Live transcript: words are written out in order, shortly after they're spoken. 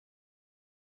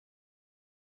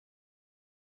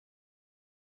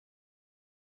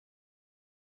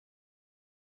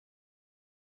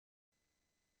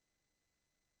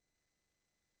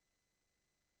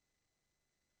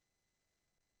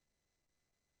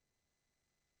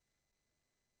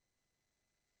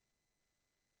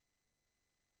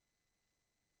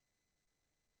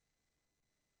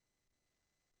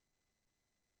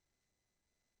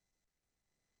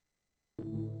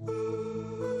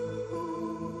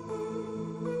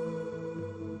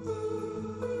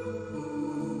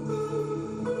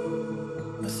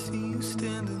I see you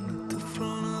standing at the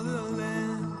front of the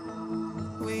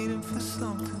land, waiting for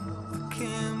something I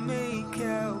can't make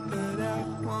out, but I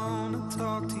wanna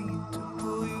talk to you to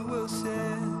pull you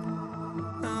aside.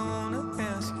 I wanna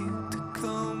ask you to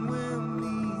come with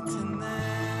me tonight.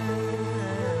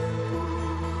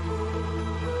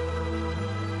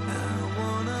 I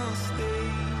wanna stay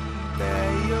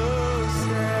by your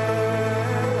side.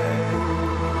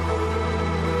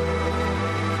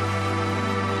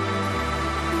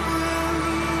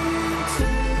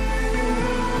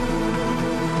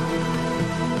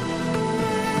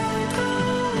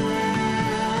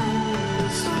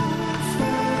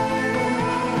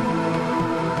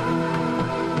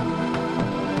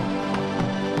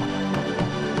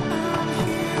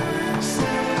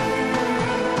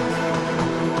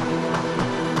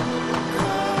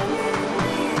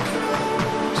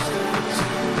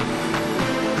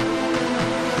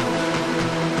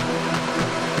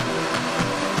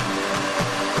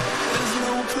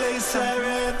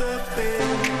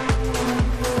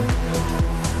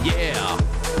 Yeah.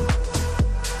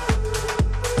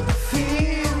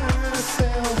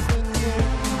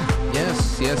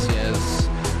 Yes, yes, yes.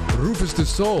 Rufus Du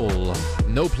Sol,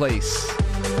 No Place.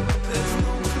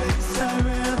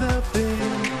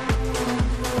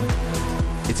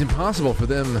 It's impossible for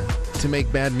them to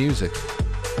make bad music.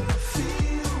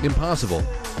 Impossible.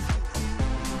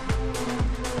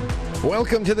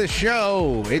 Welcome to the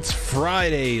show. It's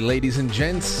Friday, ladies and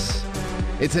gents.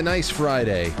 It's a nice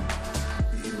Friday.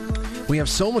 We have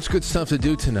so much good stuff to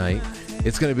do tonight.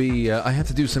 It's going to be, I have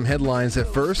to do some headlines at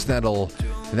first. That'll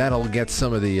get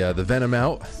some of the venom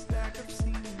out.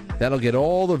 That'll get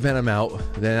all the venom out.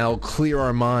 Then I'll clear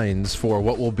our minds for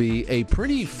what will be a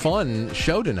pretty fun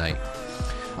show tonight.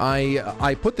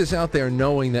 I put this out there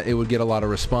knowing that it would get a lot of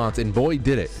response, and boy,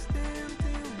 did it.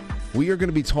 We are going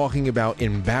to be talking about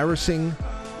embarrassing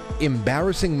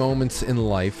moments in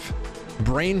life,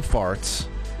 brain farts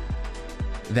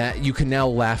that you can now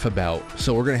laugh about.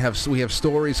 So we have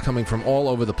stories coming from all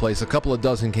over the place. A couple of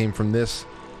dozen came from this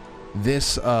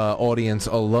audience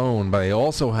alone, but I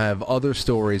also have other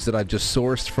stories that I've just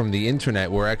sourced from the internet,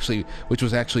 which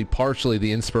was actually partially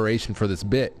the inspiration for this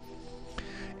bit.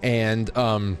 And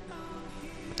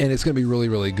it's going to be really,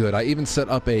 really good. I even set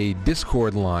up a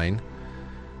Discord line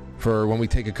for when we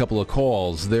take a couple of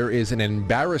calls. There is an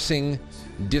embarrassing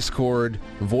Discord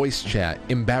voice chat.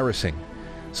 Embarrassing.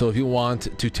 So if you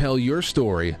want to tell your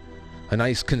story, a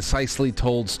nice, concisely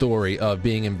told story of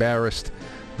being embarrassed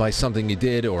by something you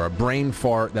did or a brain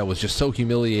fart that was just so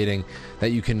humiliating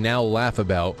that you can now laugh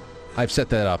about, I've set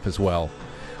that up as well.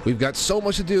 We've got so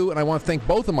much to do, and I want to thank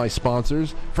both of my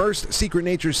sponsors. First,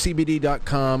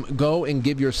 SecretNatureCBD.com. Go and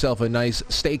give yourself a nice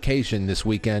staycation this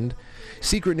weekend.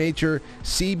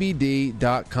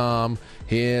 SecretNatureCBD.com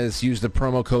has used the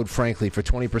promo code Frankly for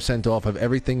 20% off of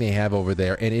everything they have over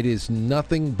there, and it is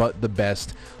nothing but the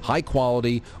best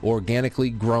high-quality, organically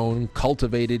grown,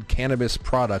 cultivated cannabis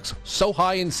products. So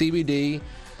high in CBD,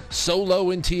 so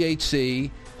low in THC,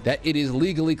 that it is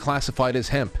legally classified as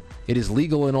hemp. It is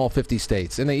legal in all 50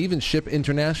 states, and they even ship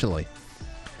internationally.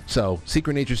 So,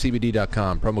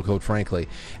 SecretNatureCBD.com, promo code Frankly.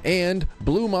 And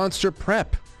Blue Monster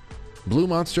Prep. Blue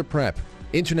Monster Prep,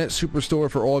 internet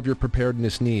superstore for all of your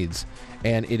preparedness needs.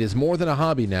 And it is more than a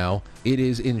hobby now. It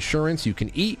is insurance. You can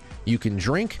eat, you can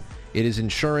drink. It is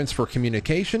insurance for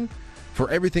communication, for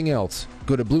everything else.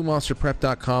 Go to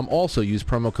BlueMonsterPrep.com. Also use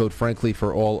promo code Frankly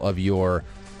for all of your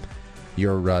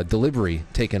delivery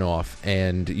taken off,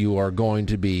 and you are going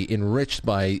to be enriched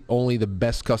by only the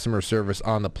best customer service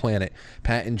on the planet.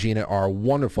 Pat and Gina are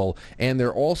wonderful, and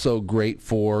they're also great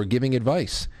for giving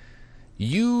advice.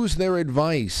 Use their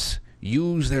advice.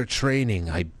 Use their training.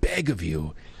 I beg of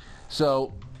you.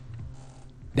 So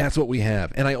that's what we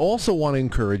have. And I also want to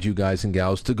encourage you guys and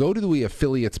gals to go to the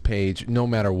affiliates page no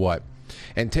matter what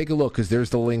and take a look, because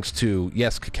there's the links to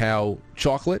Yes Cacao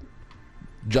Chocolate.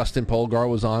 Justin Polgar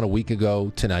was on a week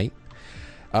ago tonight.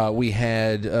 We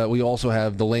also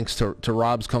have the links to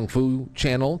Rob's Kung Fu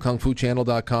channel,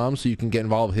 kungfuchannel.com, so you can get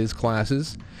involved with his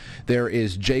classes. There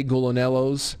is Jay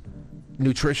Gulanello's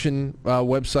nutrition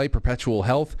website, Perpetual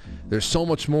Health. There's so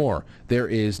much more. There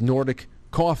is Nordic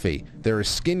Coffee. There is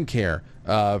skincare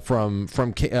from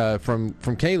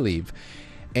K-Leave.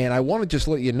 And I want to just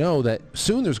let you know that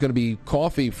soon there's going to be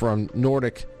coffee from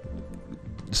Nordic,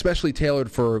 especially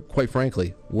tailored for, quite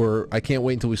frankly, I can't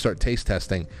wait until we start taste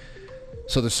testing.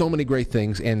 So there's so many great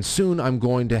things, and soon I'm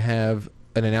going to have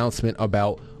an announcement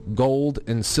about gold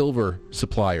and silver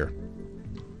supplier.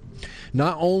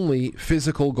 not only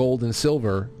physical gold and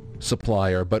silver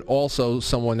supplier, but also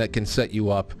someone that can set you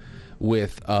up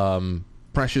with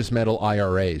precious metal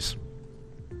IRAs.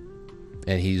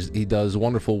 And he does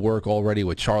wonderful work already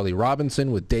with Charlie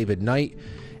Robinson, with David Knight,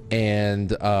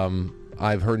 and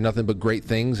I've heard nothing but great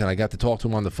things, and I got to talk to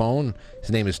him on the phone.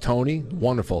 His name is Tony.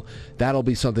 Wonderful. That'll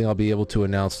be something I'll be able to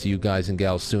announce to you guys and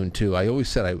gals soon, too. I always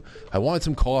said I wanted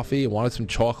some coffee, I wanted some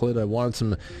chocolate, I wanted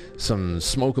some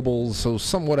smokables, so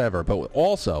some whatever. But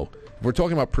also, if we're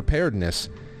talking about preparedness,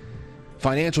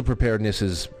 financial preparedness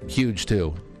is huge,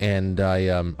 too. And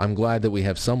I'm glad that we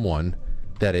have someone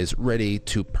that is ready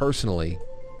to personally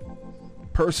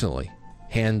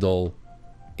handle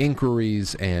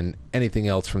inquiries and anything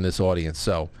else from this audience.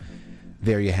 So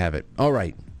there you have it. All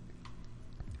right.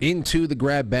 Into the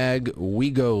grab bag we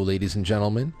go, ladies and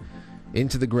gentlemen.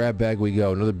 Into the grab bag we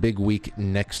go. Another big week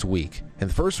next week. And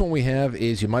the first one we have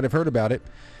is, you might have heard about it.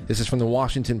 This is from the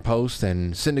Washington Post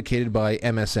and syndicated by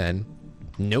MSN.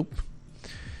 Nope.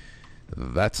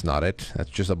 That's not it. That's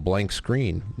just a blank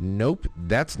screen. Nope.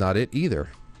 That's not it either.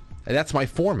 And that's my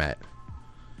format.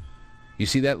 You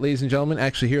see that, ladies and gentlemen?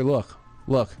 Actually, here, look.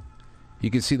 Look.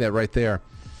 You can see that right there.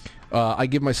 I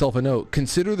give myself a note.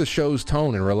 Consider the show's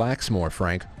tone and relax more,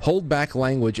 Frank. Hold back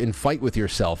language and fight with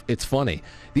yourself. It's funny.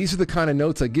 These are the kind of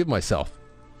notes I give myself.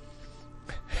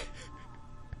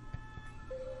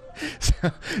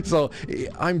 So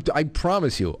I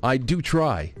promise you, I do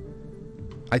try.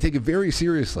 I take it very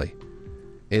seriously.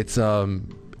 It's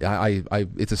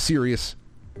it's a serious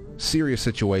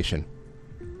situation.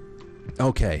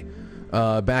 Okay,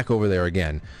 back over there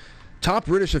again. Top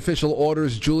British official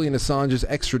orders Julian Assange's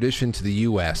extradition to the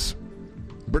U.S.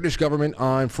 British government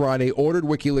on Friday ordered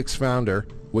WikiLeaks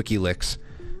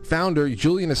founder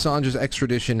Julian Assange's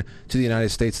extradition to the United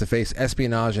States to face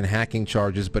espionage and hacking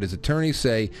charges, but his attorneys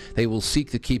say they will seek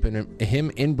to keep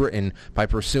him in Britain by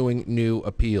pursuing new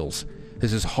appeals.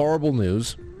 This is horrible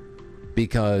news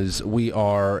because we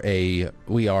are a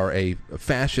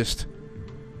fascist,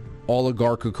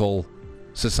 oligarchical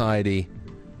society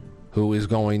who is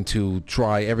going to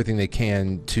try everything they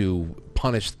can to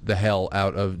punish the hell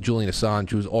out of Julian Assange,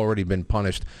 who's already been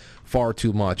punished far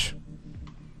too much.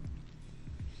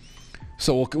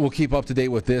 So we'll keep up to date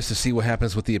with this to see what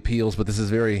happens with the appeals, but this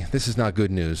is not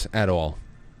good news at all.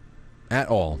 At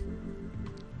all.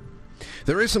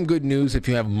 There is some good news if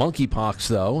you have monkeypox,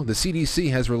 though. The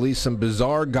CDC has released some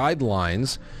bizarre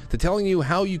guidelines to telling you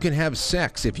how you can have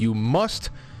sex if you must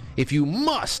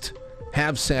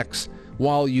have sex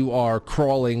while you are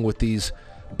crawling with these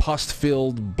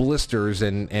pus-filled blisters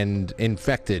and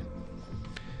infected.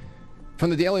 From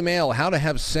the Daily Mail, how to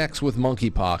have sex with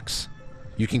monkeypox.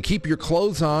 You can keep your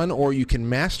clothes on or you can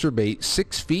masturbate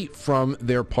 6 feet from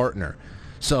their partner.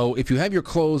 So if you have your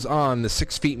clothes on, the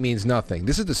 6 feet means nothing.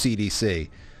 This is the CDC.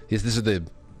 This is the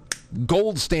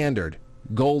gold standard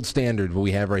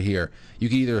we have right here. You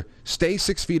can either stay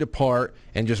 6 feet apart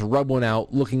and just rub one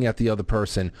out looking at the other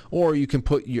person, or you can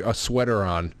put a sweater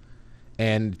on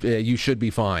and you should be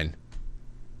fine.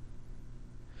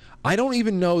 I don't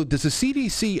even know, does the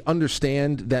CDC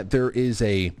understand that there's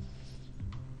a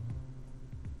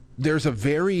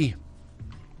very,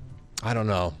 I don't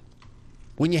know,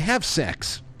 when you have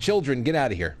sex, children, get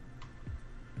out of here.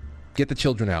 Get the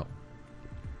children out.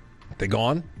 They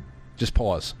gone? Just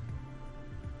pause.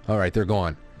 All right, they're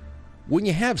gone. When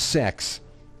you have sex,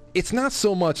 it's not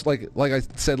so much like I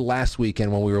said last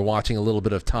weekend when we were watching a little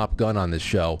bit of Top Gun on this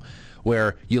show,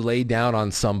 where you lay down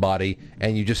on somebody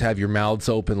and you just have your mouths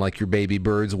open like your baby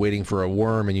birds waiting for a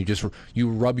worm, and you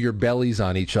rub your bellies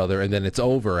on each other, and then it's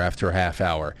over after a half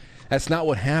hour. That's not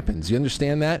what happens. You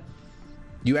understand that?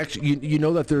 You actually you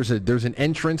know that there's an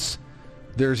entrance,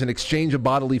 there's an exchange of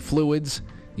bodily fluids.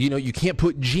 You know, you can't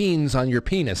put jeans on your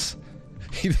penis.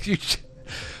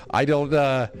 I don't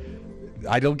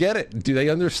get it. Do they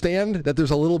understand that there's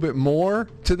a little bit more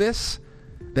to this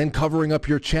than covering up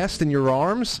your chest and your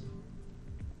arms?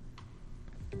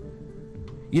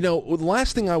 You know, the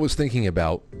last thing I was thinking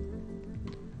about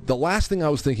when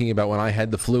I had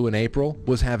the flu in April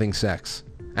was having sex.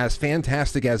 As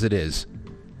fantastic as it is,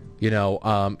 you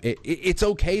know, it's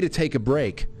okay to take a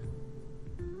break.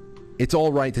 It's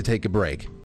all right to take a break.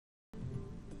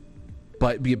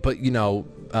 But you know,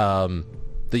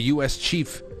 the U.S.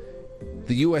 chief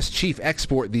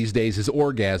export these days is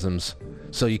orgasms.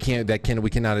 So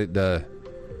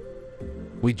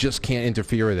we just can't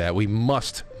interfere with that. We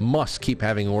must keep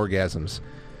having orgasms.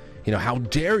 You know, how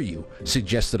dare you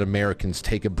suggest that Americans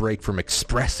take a break from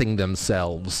expressing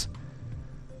themselves?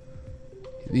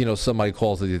 You know, somebody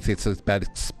calls it's about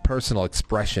personal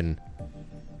expression.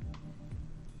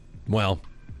 Well,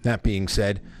 that being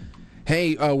said,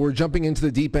 Hey, we're jumping into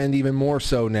the deep end even more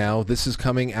so now. This is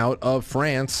coming out of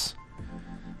France.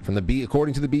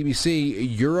 According to the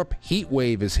BBC, Europe heat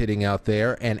wave is hitting out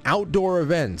there, and outdoor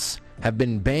events have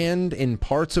been banned in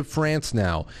parts of France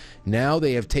now. Now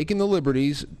they have taken the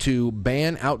liberties to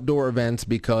ban outdoor events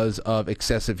because of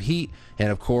excessive heat, and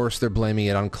of course they're blaming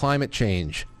it on climate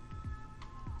change.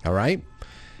 All right?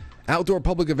 Outdoor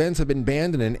public events have been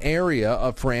banned in an area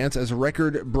of France as a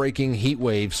record-breaking heat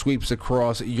wave sweeps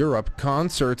across Europe.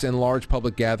 Concerts and large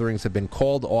public gatherings have been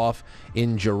called off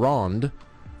in Gironde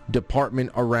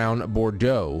department around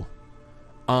Bordeaux.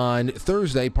 On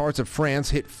Thursday, parts of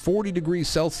France hit 40 degrees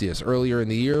Celsius earlier in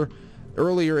the year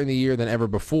than ever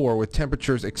before, with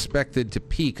temperatures expected to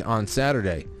peak on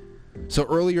Saturday. So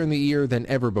earlier in the year than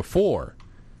ever before.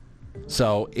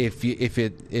 So if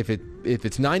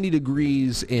it's 90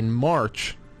 degrees in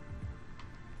March,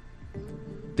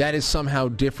 that is somehow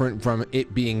different from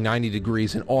it being 90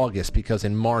 degrees in August, because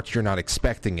in March you're not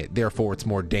expecting it. Therefore, it's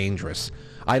more dangerous.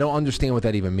 I don't understand what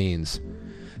that even means.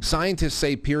 Scientists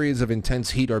say periods of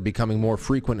intense heat are becoming more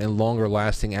frequent and longer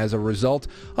lasting as a result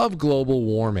of global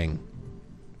warming.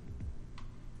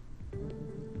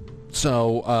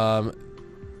 So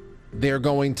they're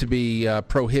going to be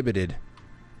prohibited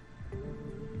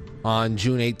on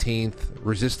June 18th.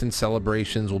 Resistance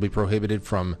celebrations will be prohibited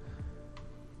from,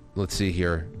 let's see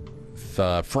here,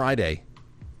 Friday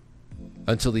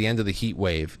until the end of the heat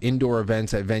wave. Indoor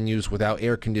events at venues without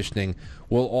air conditioning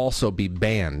will also be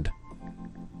banned.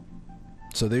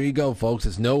 So there you go, folks.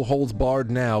 It's no holds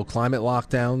barred now. Climate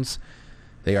lockdowns,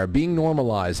 they are being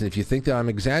normalized. And if you think that I'm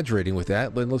exaggerating with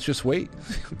that, then let's just wait.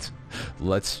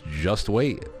 Let's just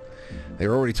wait. They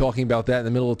were already talking about that in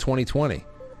the middle of 2020.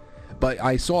 But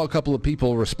I saw a couple of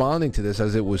people responding to this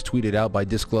as it was tweeted out by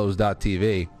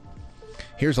Disclose.tv.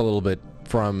 Here's a little bit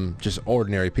from just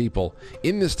ordinary people.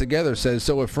 In This Together says,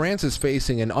 so if France is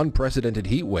facing an unprecedented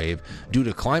heat wave due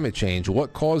to climate change,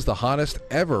 what caused the hottest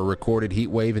ever recorded heat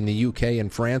wave in the UK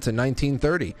and France in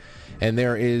 1930? And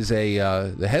there is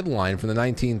the headline from the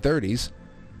 1930s.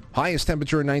 Highest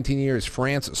temperature in 19 years,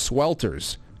 France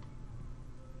swelters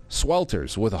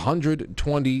with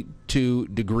 122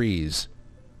 degrees.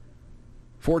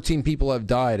 14 people have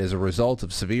died as a result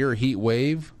of severe heat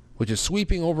wave, which is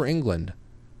sweeping over England.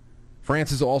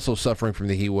 France is also suffering from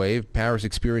the heat wave. Paris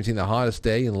experiencing the hottest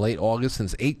day in late August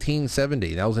since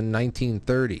 1870. That was in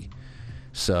 1930.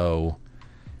 So,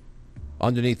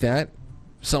 underneath that,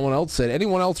 someone else said,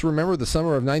 anyone else remember the summer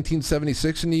of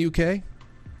 1976 in the UK?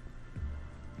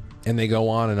 And they go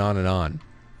on and on and on.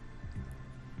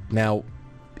 Now,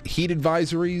 heat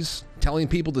advisories, telling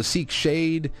people to seek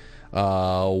shade,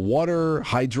 water,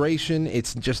 hydration,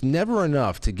 it's just never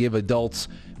enough to give adults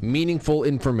meaningful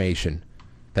information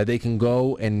that they can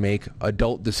go and make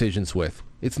adult decisions with.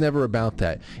 It's never about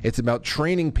that. It's about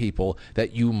training people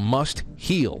that you must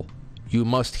heal. You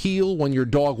must heal when your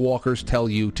dog walkers tell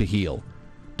you to heal.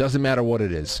 Doesn't matter what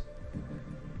it is.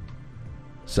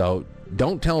 So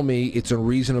don't tell me it's a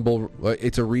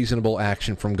reasonable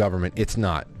action from government. It's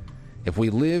not. If we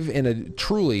live in a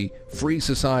truly free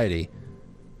society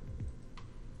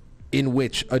in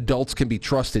which adults can be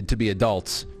trusted to be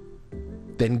adults,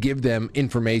 then give them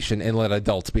information and let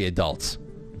adults be adults.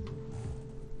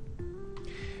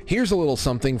 Here's a little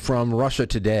something from Russia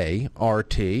Today,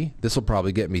 RT. This will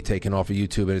probably get me taken off of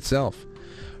YouTube in itself.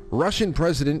 Russian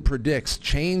president predicts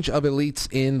change of elites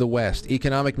in the West.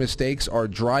 Economic mistakes are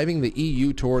driving the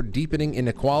EU toward deepening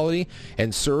inequality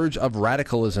and surge of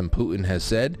radicalism, Putin has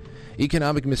said.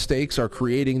 Economic mistakes are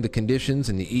creating the conditions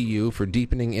in the EU for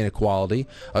deepening inequality,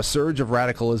 a surge of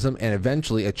radicalism, and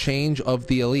eventually a change of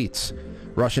the elites,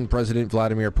 Russian President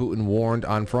Vladimir Putin warned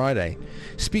on Friday.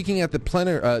 Speaking at the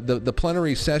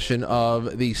plenary session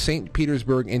of the St.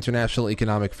 Petersburg International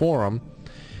Economic Forum,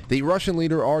 the Russian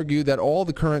leader argued that all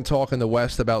the current talk in the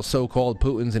West about so-called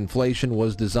Putin's inflation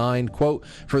was designed, quote,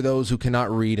 for those who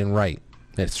cannot read and write.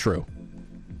 It's true.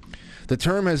 The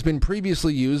term has been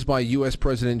previously used by U.S.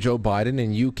 President Joe Biden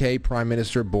and U.K. Prime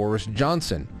Minister Boris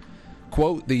Johnson.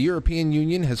 Quote, the European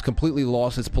Union has completely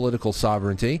lost its political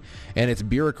sovereignty, and its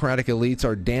bureaucratic elites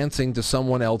are dancing to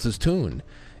someone else's tune.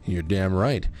 You're damn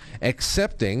right.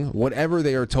 Accepting whatever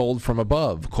they are told from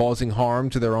above, causing harm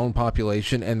to their own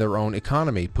population and their own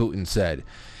economy, Putin said.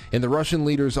 In the Russian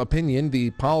leader's opinion, the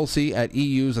policy at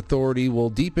EU's authority will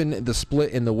deepen the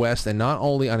split in the West, and not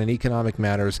only on economic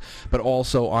matters, but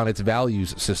also on its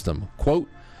values system. Quote,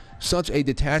 such a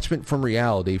detachment from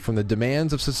reality, from the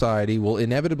demands of society, will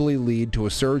inevitably lead to a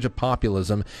surge of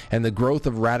populism and the growth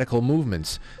of radical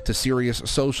movements, to serious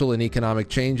social and economic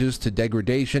changes, to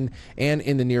degradation, and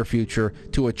in the near future,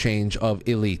 to a change of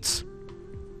elites.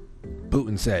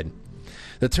 Putin said,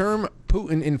 The term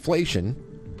Putin inflation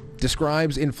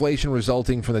describes inflation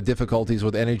resulting from the difficulties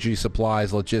with energy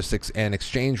supplies, logistics, and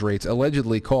exchange rates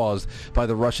allegedly caused by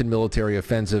the Russian military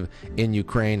offensive in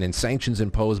Ukraine and sanctions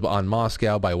imposed on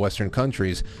Moscow by Western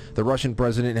countries. The Russian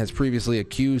president has previously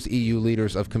accused EU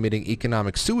leaders of committing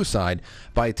economic suicide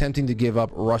by attempting to give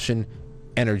up Russian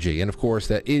energy. And of course,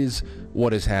 that is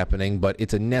what is happening, but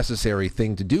it's a necessary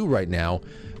thing to do right now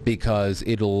because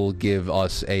it'll give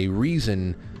us a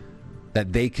reason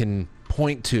that they can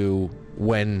point to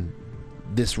when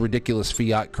this ridiculous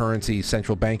fiat currency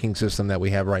central banking system that we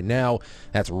have right now,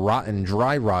 that's rotten,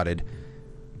 dry rotted,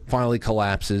 finally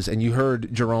collapses. And you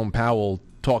heard Jerome Powell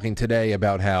talking today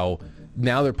about how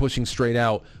now they're pushing straight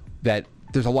out that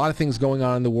there's a lot of things going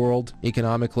on in the world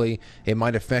economically. It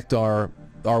might affect our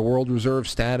world reserve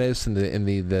status and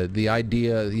the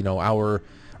idea, our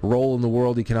role in the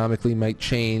world economically might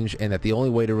change, and that the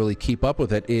only way to really keep up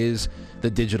with it is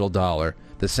the digital dollar,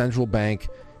 the central bank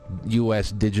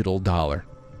U.S. digital dollar.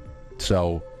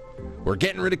 So we're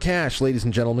getting rid of cash, ladies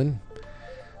and gentlemen.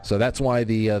 So that's why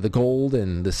the gold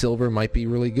and the silver might be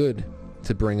really good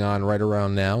to bring on right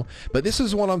around now. But this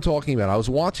is what I'm talking about. I was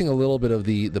watching a little bit of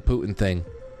the Putin thing.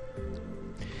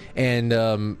 And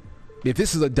if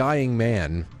this is a dying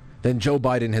man, then Joe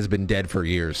Biden has been dead for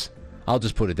years. I'll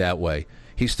just put it that way.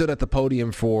 He stood at the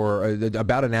podium for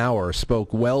about an hour,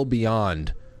 spoke well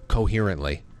beyond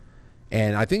coherently.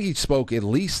 And I think he spoke at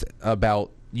least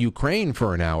about Ukraine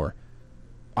for an hour.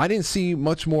 I didn't see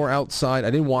much more outside.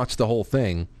 I didn't watch the whole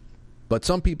thing. But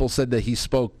some people said that he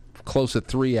spoke close to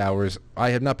 3 hours. I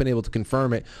have not been able to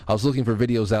confirm it. I was looking for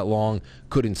videos that long,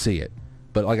 couldn't see it.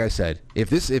 But like I said, if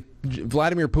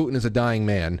Vladimir Putin is a dying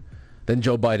man, then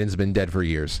Joe Biden's been dead for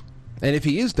years. And if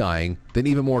he is dying, then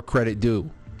even more credit due.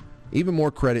 Even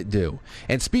more credit due.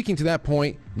 And speaking to that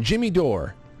point, Jimmy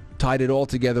Dore tied it all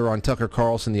together on Tucker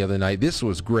Carlson the other night. This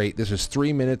was great. This was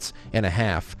 3 minutes and a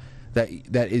half. That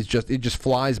is just, it just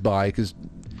flies by because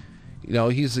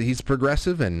he's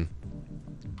progressive, and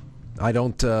I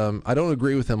don't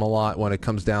agree with him a lot when it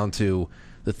comes down to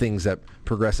the things that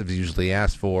progressives usually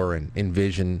ask for and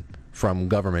envision from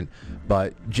government.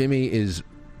 But Jimmy is,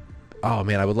 oh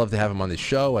man, I would love to have him on this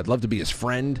show. I'd love to be his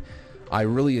friend. I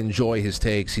really enjoy his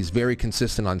takes. He's very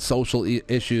consistent on social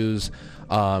issues.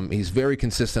 He's very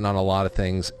consistent on a lot of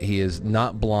things. He is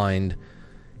not blind.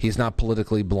 He's not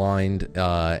politically blind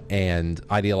and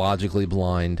ideologically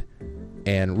blind,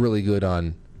 and really good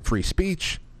on free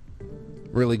speech,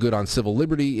 really good on civil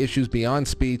liberty issues beyond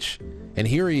speech. And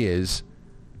here he is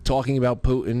talking about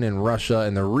Putin and Russia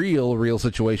and the real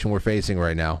situation we're facing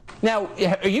right now. Now,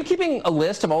 are you keeping a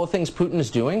list of all the things Putin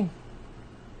is doing?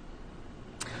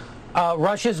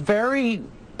 Russia's very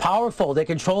powerful. They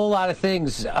control a lot of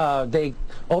things. They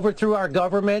overthrew our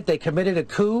government. They committed a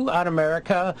coup on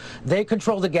America. They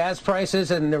control the gas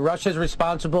prices, and Russia's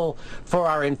responsible for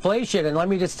our inflation. And let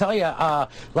me just tell you,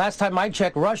 last time I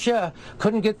checked, Russia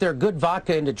couldn't get their good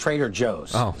vodka into Trader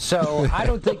Joe's. Oh. So I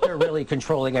don't think they're really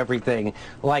controlling everything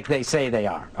like they say they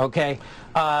are, okay?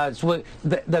 So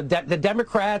the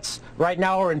Democrats right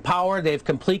now are in power. They have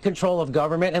complete control of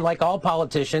government, and like all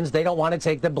politicians, they don't want to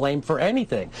take the blame for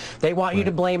anything. They want you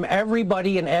to blame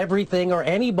everybody and everything, or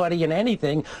anybody and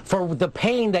anything, for the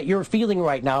pain that you're feeling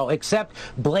right now, except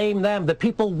blame them, the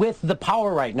people with the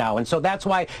power right now. And so that's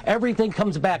why everything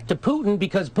comes back to Putin,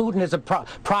 because Putin is a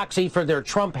proxy for their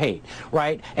Trump hate,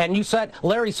 right? And you said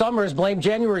Larry Summers blamed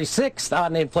January 6th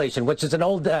on inflation, which is an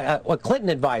old Clinton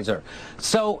advisor.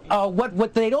 So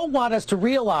what they don't want us to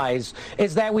realize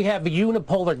is that we have a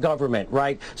unipolar government,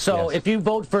 right? So if you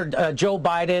vote for Joe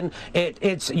Biden,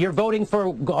 you're voting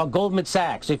for Goldman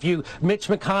Sachs. If you Mitch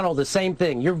McConnell, the same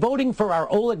thing. You're voting for our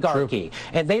oligarchy. True.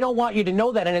 And they don't want you to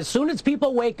know that. And as soon as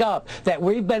people wake up that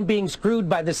we've been being screwed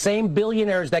by the same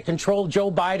billionaires that control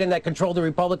Joe Biden, that control the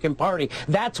Republican Party,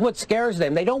 that's what scares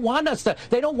them. They don't want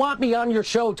they don't want me on your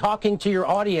show talking to your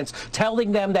audience,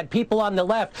 telling them that people on the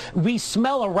left, we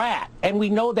smell a rat, and we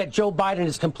know that Joe Biden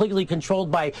is completely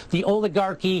controlled by the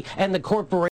oligarchy and the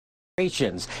corporations.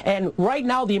 And right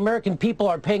now, the American people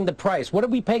are paying the price. What are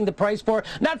we paying the price for?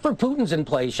 Not for Putin's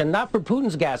inflation, not for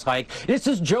Putin's gas hike. This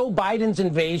is Joe Biden's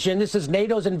invasion. This is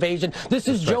NATO's invasion. This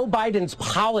is Joe Biden's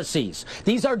policies.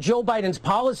 These are Joe Biden's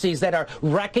policies that are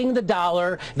wrecking the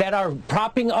dollar, that are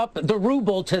propping up the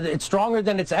ruble to it's stronger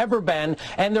than it's ever been,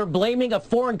 and they're blaming a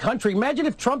foreign country. Imagine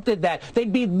if Trump did that.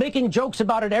 They'd be making jokes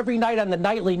about it every night on the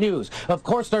nightly news. Of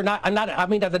course they're not. I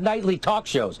mean, the nightly talk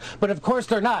shows. But of course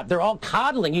they're not. They're all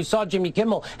coddling. You saw Jimmy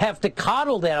Kimmel have to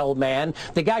coddle that old man,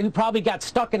 the guy who probably got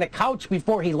stuck in a couch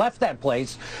before he left that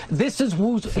place. This is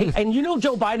and you know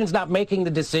Joe Biden's not making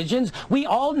the decisions. We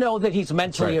all know that he's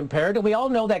mentally impaired, and we all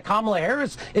know that Kamala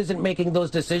Harris isn't making those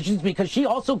decisions because she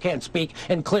also can't speak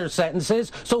in clear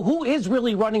sentences. So who is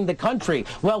really running the country?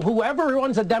 Well, whoever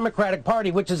runs the Democratic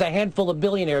Party, which is a handful of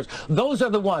billionaires, those are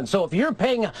the ones. So if you're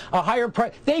paying a higher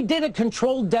price, they did a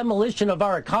controlled demolition of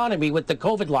our economy with the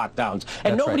COVID lockdowns,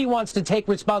 and nobody wants to take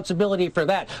responsibility for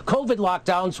that. COVID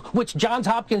lockdowns, which Johns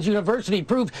Hopkins University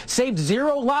proved saved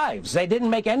 0 lives. They didn't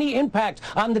make any impact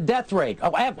on the death rate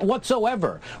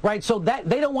whatsoever, right? So that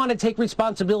they don't want to take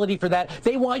responsibility for that.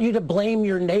 They want you to blame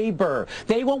your neighbor.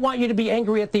 They won't want you to be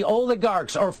angry at the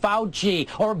oligarchs or Fauci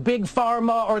or Big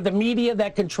Pharma or the media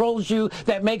that controls you,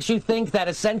 that makes you think that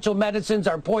essential medicines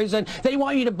are poison. They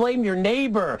want you to blame your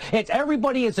neighbor. It's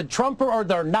everybody is a Trumper or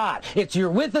they're not. It's you're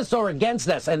with us or against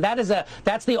us, and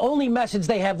that's the only message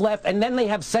they have left. And then they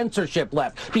have censorship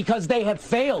left because they have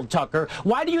failed, Tucker.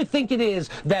 Why do you think it is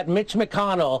that Mitch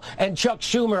McConnell and Chuck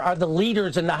Schumer are the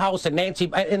leaders in the House and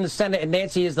Nancy in the Senate, and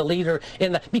Nancy is the leader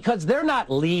because they're not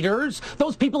leaders.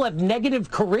 Those people have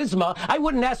negative charisma. I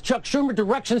wouldn't ask Chuck Schumer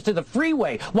directions to the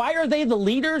freeway. Why are they the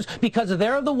leaders? Because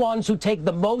they're the ones who take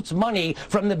the most money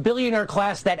from the billionaire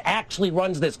class that actually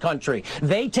runs this country.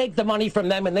 They take the money from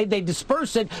them and they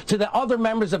disperse it to the other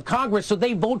members of Congress, so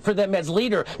they vote for them as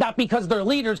leader, not because they're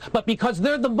leaders, but because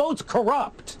they're the most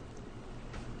corrupt.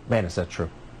 Man, is that true.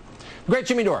 Great,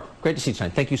 Jimmy Dore. Great to see you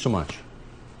tonight. Thank you so much.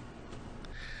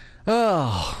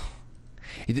 Oh,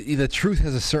 the truth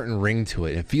has a certain ring to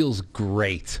it. It feels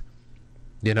great,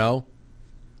 you know?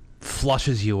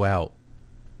 Flushes you out.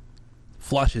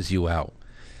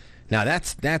 Now,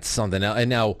 that's something. And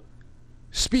now,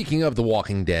 speaking of The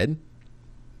Walking Dead,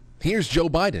 here's Joe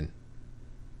Biden.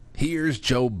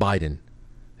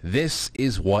 This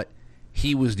is what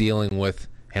he was dealing with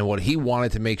and what he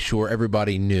wanted to make sure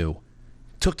everybody knew.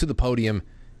 Took to the podium,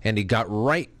 and he got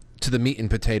right to the meat and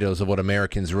potatoes of what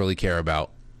Americans really care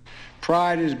about.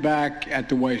 Pride is back at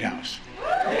the White House.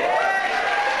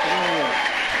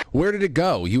 Where did it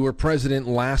go? You were president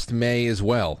last May as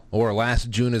well, or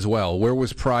last June as well. Where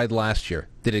was Pride last year?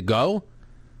 Did it go?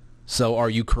 So are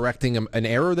you correcting an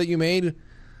error that you made?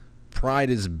 Pride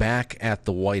is back at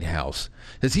the White House.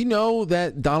 Does he know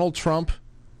that Donald Trump,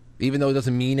 even though it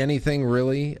doesn't mean anything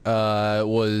really,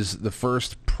 was the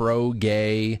first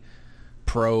pro-gay,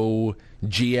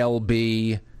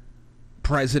 pro-GLB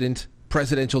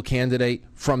presidential candidate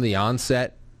from the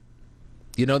onset?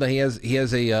 You know that he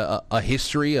has a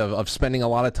history of spending a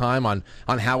lot of time on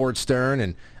Howard Stern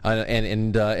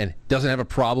and doesn't have a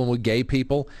problem with gay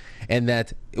people, and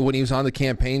that when he was on the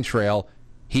campaign trail,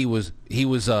 he was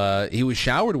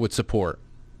showered with support,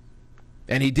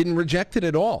 and he didn't reject it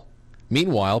at all.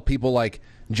 Meanwhile, people like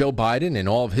Joe Biden and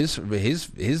all of his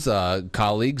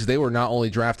colleagues, they were not only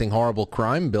drafting horrible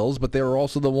crime bills, but they were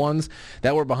also the ones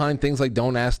that were behind things like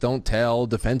Don't Ask, Don't Tell,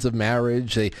 Defense of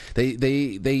Marriage.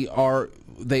 They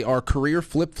are career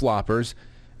flip-floppers.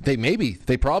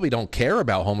 They probably don't care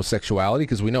about homosexuality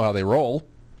because we know how they roll.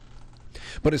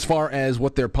 But as far as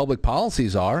what their public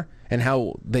policies are and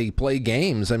how they play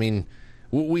games, I mean,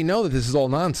 we know that this is all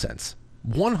nonsense.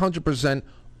 100%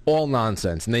 all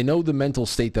nonsense. And they know the mental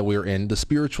state that we're in, the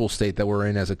spiritual state that we're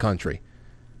in as a country.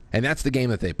 And that's the game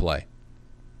that they play.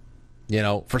 You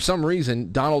know, for some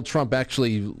reason, Donald Trump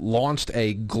actually launched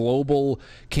a global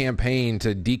campaign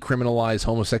to decriminalize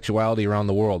homosexuality around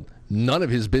the world. None of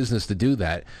his business to do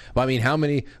that. But I mean, how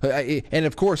many? And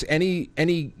of course, any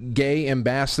gay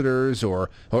ambassadors or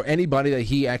anybody that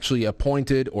he actually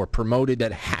appointed or promoted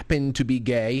that happened to be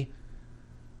gay,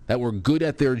 that were good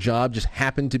at their job, just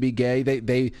happened to be gay,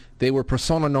 they were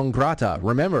persona non grata.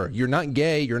 Remember, you're not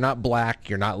gay, you're not black,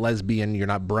 you're not lesbian, you're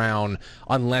not brown,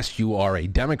 unless you are a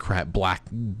Democrat, black,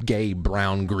 gay,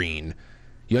 brown, green.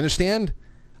 You understand?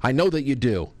 I know that you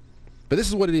do. But this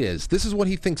is what it is. This is what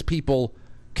he thinks people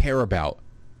care about.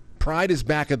 Pride is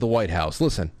back at the White House.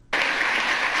 Listen.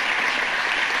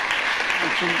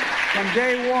 From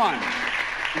day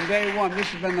one, this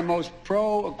has been the most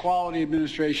pro-equality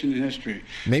administration in history.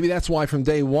 Maybe that's why from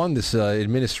day one this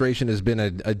administration has been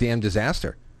a damn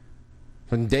disaster.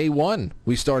 From day one,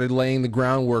 we started laying the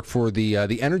groundwork for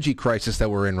the energy crisis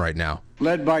that we're in right now.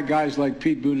 Led by guys like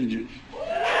Pete Buttigieg.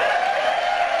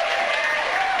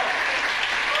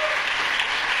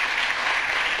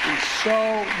 And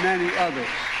so many others.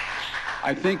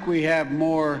 I think we have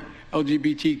more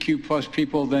LGBTQ plus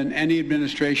people than any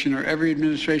administration or every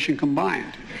administration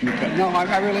combined. No,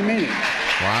 I really mean it.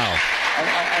 Wow.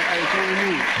 I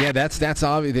totally mean it. Yeah, that's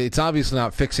obvious. It's obviously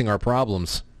not fixing our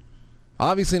problems.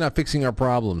 Obviously not fixing our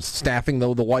problems. Staffing,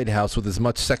 though, the White House with as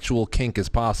much sexual kink as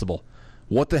possible.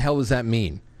 What the hell does that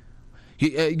mean?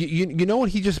 You know what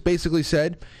he just basically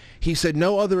said? He said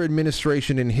no other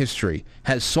administration in history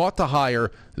has sought to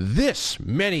hire this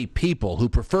many people who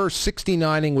prefer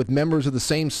 69ing with members of the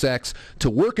same sex to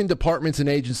work in departments and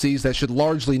agencies that should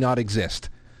largely not exist.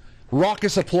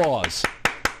 Raucous applause.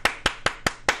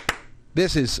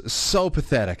 This is so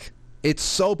pathetic. It's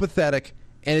so pathetic,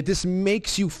 and it just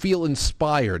makes you feel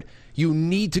inspired. You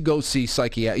need to go see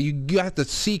you have to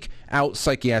seek out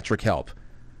psychiatric help.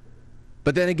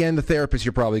 But then again, the therapist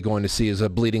you're probably going to see is a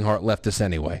bleeding heart leftist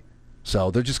anyway. So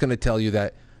they're just going to tell you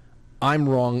that I'm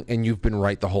wrong and you've been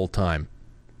right the whole time.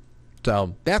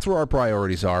 So that's where our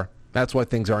priorities are. That's why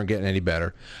things aren't getting any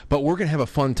better. But we're going to have a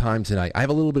fun time tonight. I have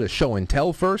a little bit of show and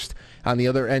tell first on the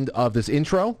other end of this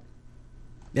intro.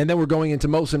 And then we're going into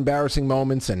most embarrassing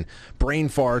moments and brain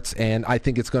farts. And I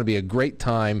think it's going to be a great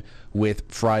time with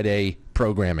Friday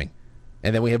programming.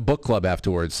 And then we have book club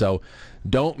afterwards. So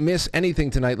don't miss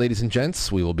anything tonight, ladies and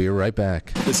gents. We will be right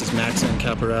back. This is Max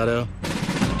Caporato,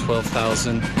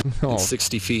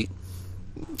 12,060 feet.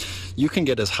 You can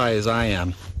get as high as I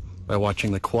am by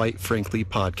watching the Quite Frankly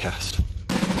podcast.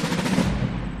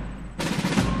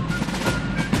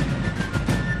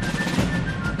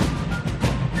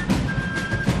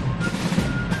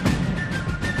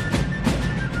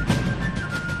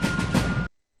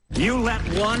 You let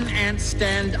one ant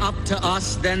stand up to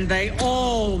us, then they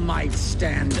all might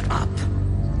stand up.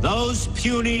 Those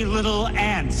puny little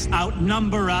ants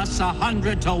outnumber us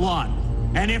 100 to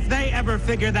 1. And if they ever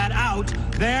figure that out,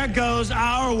 there goes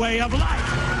our way of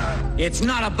life. It's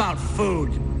not about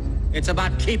food. It's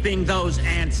about keeping those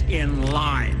ants in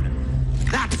line.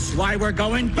 That's why we're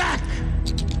going back.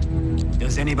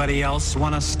 Does anybody else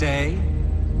want to stay?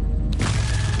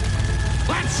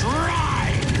 Let's ride!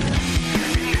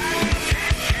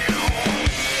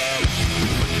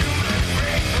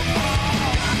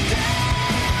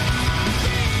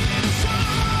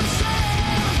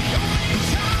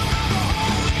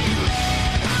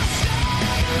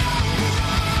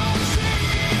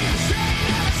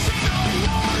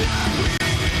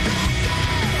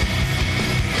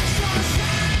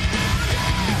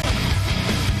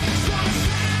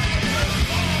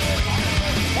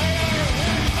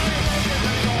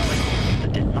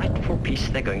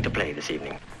 They're going to play this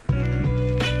evening.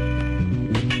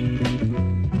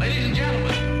 Ladies and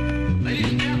gentlemen,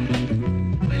 ladies and gentlemen,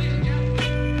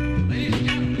 ladies and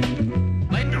gentlemen,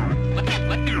 ladies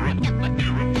and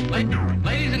gentlemen,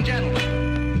 ladies and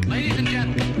gentlemen, ladies and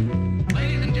gentlemen,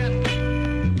 ladies and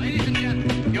gentlemen, ladies and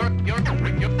gentlemen,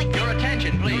 your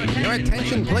attention, please. Your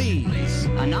attention, please.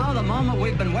 And now the moment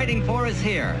we've been waiting for is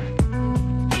here.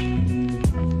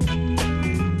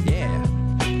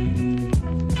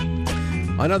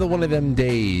 Another one of them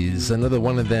days, another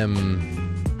one of them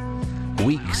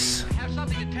weeks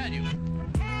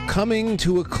coming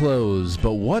to a close.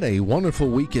 But what a wonderful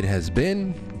week it has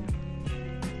been.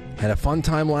 Had a fun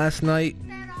time last night.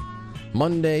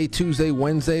 Monday, Tuesday,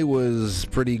 Wednesday was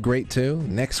pretty great too.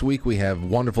 Next week we have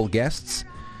wonderful guests.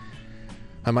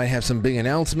 I might have some big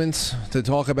announcements to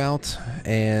talk about,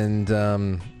 and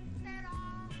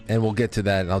we'll get to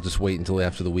that. I'll just wait until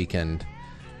after the weekend.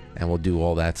 And we'll do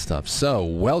all that stuff. So,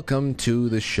 welcome to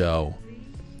the show.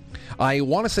 I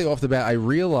want to say off the bat, I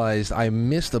realized I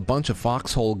missed a bunch of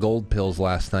Foxhole Gold pills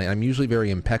last night. I'm usually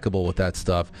very impeccable with that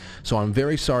stuff. So I'm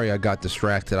very sorry I got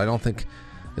distracted.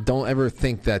 Don't ever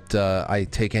think that I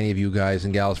take any of you guys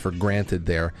and gals for granted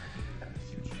there.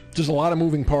 There's a lot of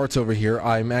moving parts over here.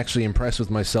 I'm actually impressed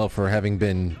with myself for having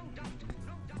been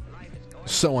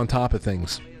so on top of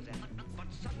things.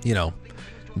 You know,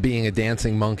 being a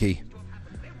dancing monkey.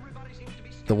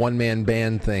 The one-man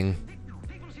band thing.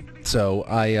 So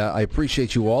I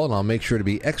appreciate you all, and I'll make sure to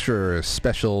be extra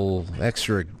special,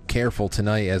 extra careful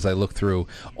tonight as I look through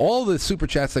all the super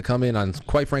chats that come in on,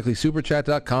 quite frankly,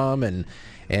 superchat.com and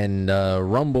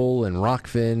Rumble and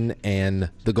Rockfin and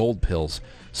the Gold Pills.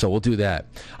 So we'll do that.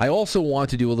 I also want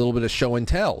to do a little bit of show and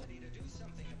tell.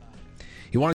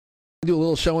 You want to do a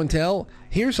little show and tell?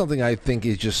 Here's something I think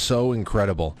is just so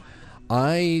incredible.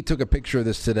 I took a picture of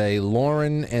this today.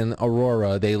 Lauren and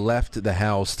Aurora, they left the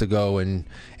house to go and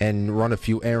run a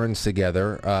few errands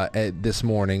together this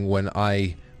morning when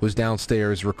I was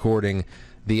downstairs recording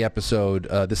the episode,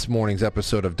 this morning's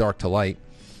episode of Dark to Light.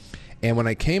 And when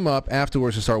I came up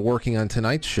afterwards to start working on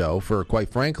tonight's show, for quite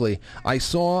frankly, I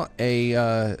saw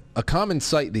a common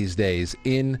sight these days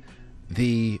in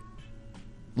the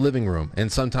living room,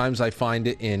 and sometimes I find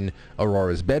it in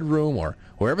Aurora's bedroom or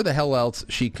wherever the hell else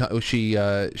she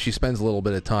spends a little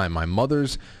bit of time. My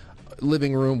mother's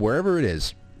living room, wherever it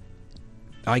is.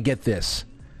 I get this.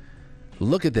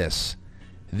 Look at this.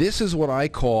 This is what I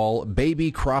call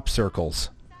baby crop circles.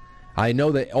 I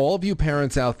know that all of you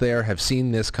parents out there have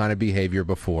seen this kind of behavior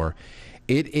before.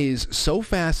 It is so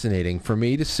fascinating for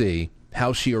me to see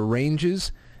how she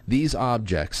arranges these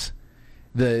objects,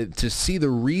 to see the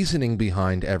reasoning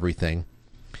behind everything.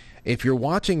 If you're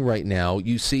watching right now,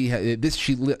 you see this.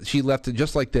 She left it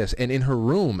just like this, and in her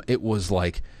room, it was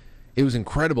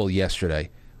incredible yesterday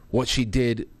what she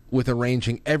did with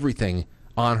arranging everything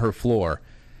on her floor.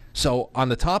 So on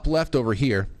the top left over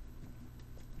here,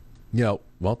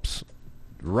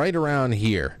 right around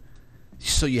here.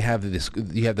 So you have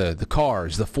the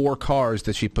cars, the 4 cars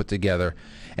that she put together,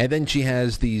 and then she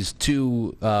has these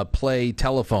 2 play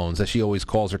telephones that she always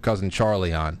calls her cousin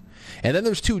Charlie on, and then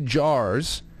there's 2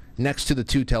 jars next to the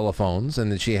 2 telephones,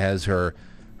 and then she has her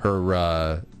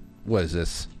what is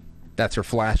this? That's her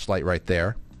flashlight right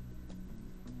there.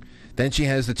 Then she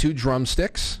has the 2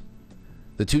 drumsticks.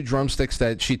 The 2 drumsticks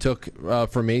that she took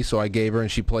for me, so I gave her, and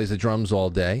she plays the drums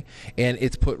all day. And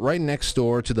it's put right next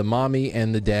door to the mommy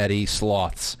and the daddy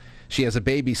sloths. She has a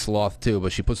baby sloth too,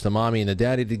 but she puts the mommy and the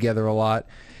daddy together a lot.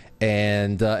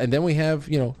 And then we have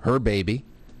her baby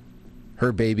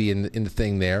in the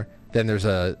thing there. Then there's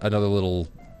another little,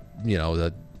 I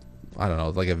don't know,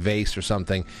 like a vase or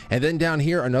something. And then down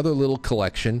here, another little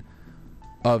collection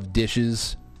of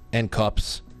dishes and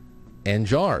cups and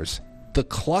jars. The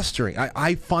clustering,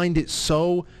 I find it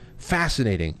so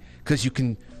fascinating because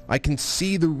I can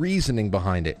see the reasoning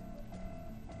behind it.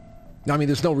 I mean,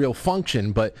 there's no real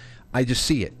function, but I just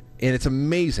see it. And it's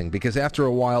amazing because after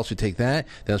a while she'll take that,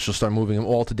 then she'll start moving them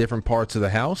all to different parts of the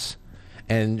house,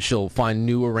 and she'll find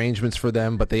new arrangements for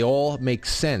them, but they all make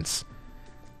sense.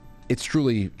 It's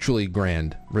truly, truly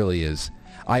grand, really is.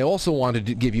 I also wanted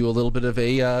to give you a little bit of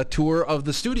a tour of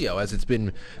the studio as it's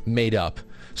been made up.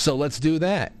 So let's do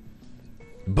that.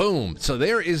 Boom. So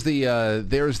there is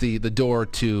there's the door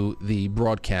to the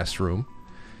broadcast room.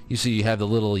 You see you have the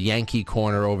little Yankee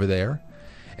corner over there.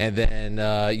 And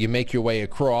then you make your way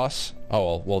across.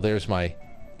 Oh, well, there's the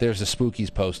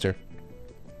Spookies poster.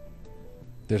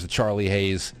 There's the Charlie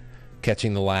Hayes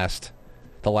catching the last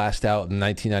out in the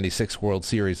 1996 World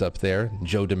Series up there.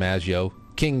 Joe DiMaggio.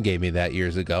 King gave me that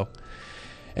years ago.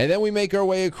 And then we make our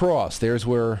way across. There's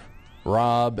where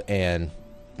Rob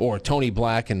or Tony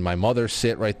Black and my mother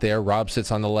sit right there. Rob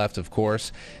sits on the left, of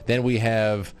course. Then we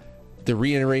have the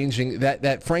rearranging.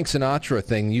 That Frank Sinatra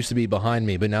thing used to be behind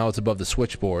me, but now it's above the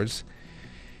switchboards.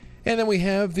 And then we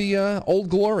have the Old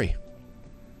Glory.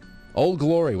 Old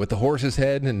Glory with the horse's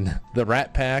head and the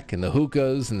Rat Pack and the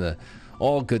hookahs and the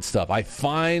all good stuff. I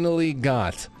finally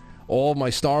got all my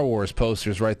Star Wars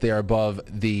posters right there above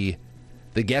the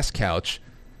guest couch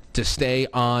to stay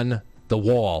on the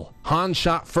wall. Han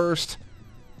shot first.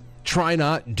 Try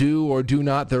not, do or do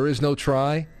not. There is no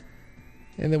try.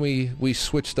 And then we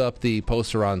switched up the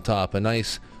poster on top. A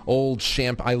nice old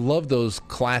I love those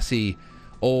classy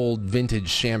old vintage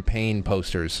champagne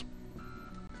posters.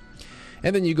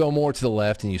 And then you go more to the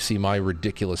left and you see my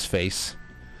ridiculous face.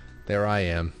 There I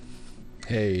am.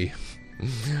 Hey.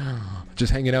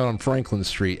 Just hanging out on Franklin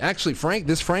Street. Actually,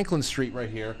 this Franklin Street right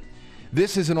here,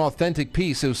 this is an authentic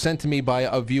piece. It was sent to me by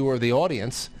a viewer of the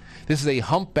audience. This is a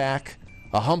humpback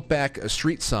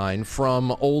street sign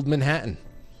from Old Manhattan.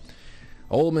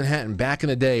 Old Manhattan, back in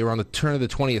the day, around the turn of the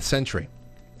 20th century.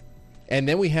 And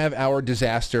then we have our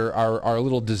disaster, our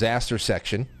little disaster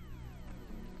section,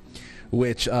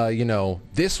 which,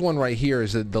 this one right here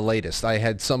is the latest. I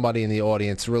had somebody in the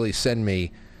audience really send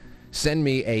me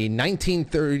a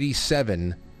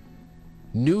 1937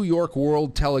 New York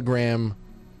World Telegram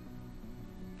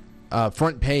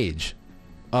front page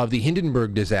of the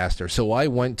Hindenburg disaster. So I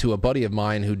went to a buddy of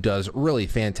mine who does really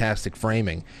fantastic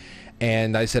framing,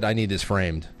 and I said, I need this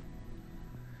framed.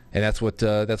 And that's what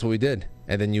we did.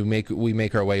 And then we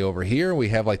make our way over here. We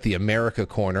have like the America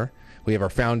corner. We have our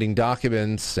founding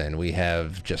documents, and we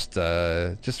have just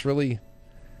really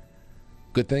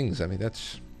good things. I mean,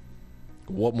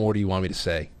 what more do you want me to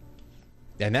say?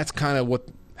 And that's kind of what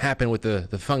happened with the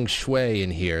feng shui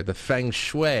in here. The feng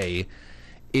shui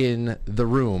in the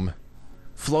room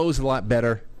flows a lot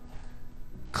better.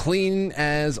 Clean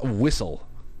as a whistle.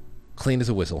 Clean as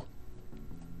a whistle.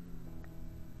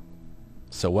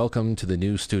 So welcome to the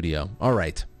new studio. All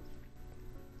right.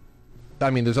 I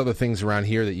mean, there's other things around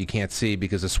here that you can't see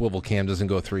because the swivel cam doesn't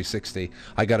go 360.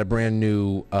 I got a brand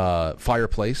new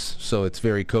fireplace, so it's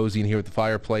very cozy in here with the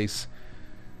fireplace.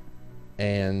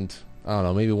 And I don't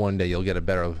know, maybe one day you'll get a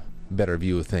better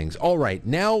view of things. All right,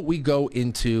 now we go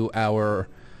into our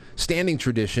standing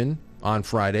tradition on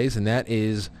Fridays, and that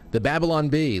is the Babylon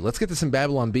Bee. Let's get to some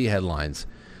Babylon Bee headlines.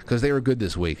 because they were good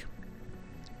this week.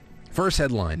 First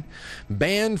headline,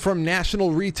 banned from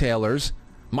national retailers,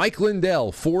 Mike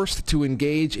Lindell forced to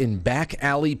engage in back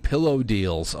alley pillow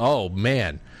deals. Oh,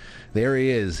 man. There he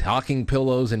is, hawking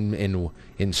pillows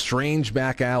in strange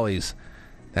back alleys.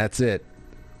 That's it.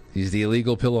 He's the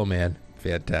illegal pillow man.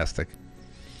 Fantastic.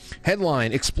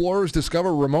 Headline, explorers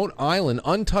discover remote island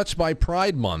untouched by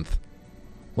Pride Month.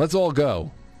 Let's all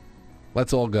go.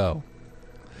 Let's all go.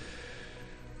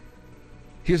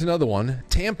 Here's another one.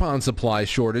 Tampon supply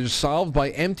shortage solved by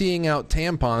emptying out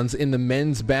tampons in the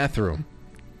men's bathroom.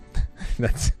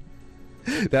 That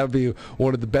would be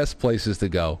one of the best places to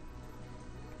go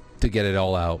to get it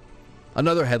all out.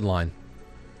 Another headline.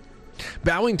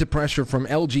 Bowing to pressure from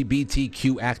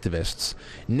LGBTQ activists,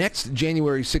 next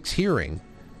January 6 hearing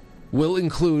will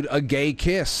include a gay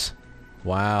kiss.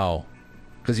 Wow.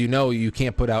 Because you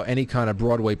can't put out any kind of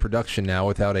Broadway production now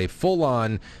without a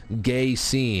full-on gay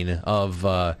scene of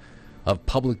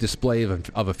public display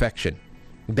of affection.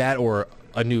 That or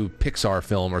a new Pixar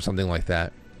film or something like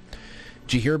that.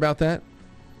 Did you hear about that?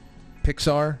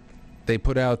 Pixar, they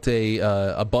put out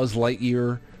a Buzz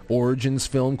Lightyear Origins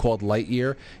film called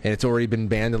Lightyear, and it's already been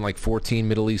banned in like 14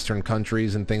 Middle Eastern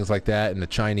countries and things like that, and the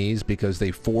Chinese, because they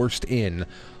forced in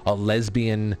a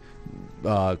lesbian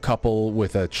couple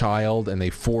with a child, and they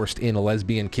forced in a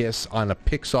lesbian kiss on a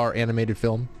Pixar animated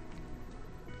film.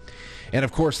 And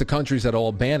of course, the countries that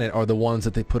all ban it are the ones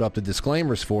that they put up the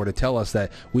disclaimers for to tell us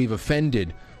that we've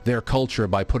offended their culture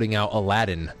by putting out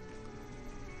Aladdin.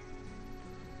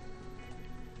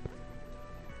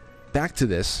 Back to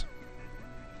this.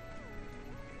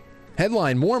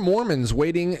 Headline, more Mormons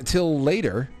waiting till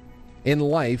later in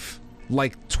life,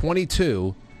 like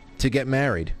 22, to get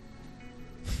married.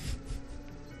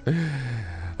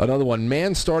 Another one,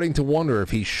 man starting to wonder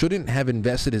if he shouldn't have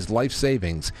invested his life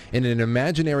savings in an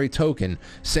imaginary token,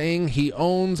 saying he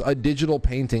owns a digital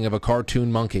painting of a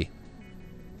cartoon monkey.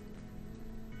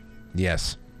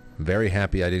 Yes, very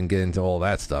happy I didn't get into all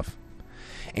that stuff.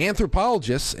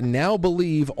 Anthropologists now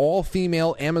believe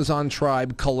all-female Amazon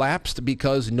tribe collapsed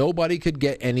because nobody could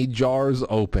get any jars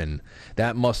open.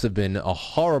 That must have been a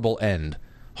horrible end.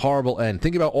 Horrible end.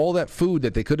 Think about all that food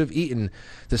that they could have eaten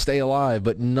to stay alive,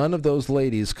 but none of those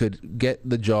ladies could get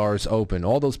the jars open.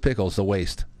 All those pickles to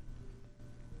waste.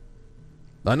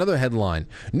 Another headline.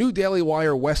 New Daily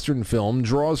Wire Western film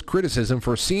draws criticism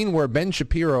for scene where Ben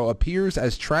Shapiro appears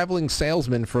as traveling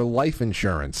salesman for life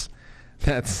insurance.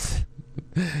 That'll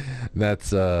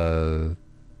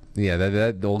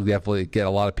definitely get a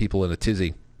lot of people in a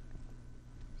tizzy.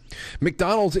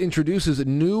 McDonald's introduces a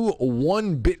new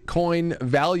 1 Bitcoin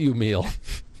value meal.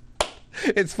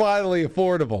 It's finally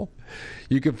affordable.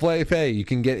 You can you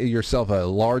can get yourself a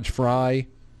large fry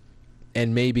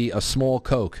and maybe a small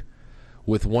Coke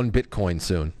with 1 Bitcoin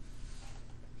soon.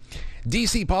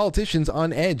 DC politicians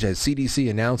on edge as CDC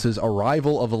announces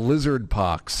arrival of lizard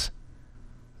pox.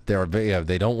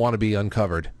 They don't want to be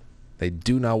uncovered. They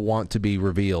do not want to be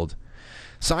revealed.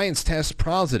 Science tests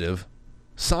positive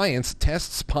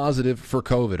for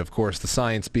COVID. Of course, the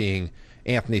science being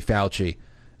Anthony Fauci,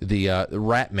 the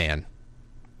rat man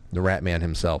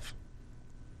himself.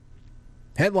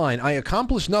 Headline, I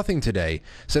accomplished nothing today,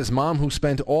 says mom who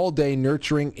spent all day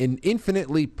nurturing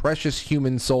infinitely precious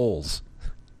human souls.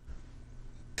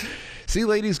 See,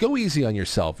 ladies, go easy on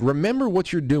yourself. Remember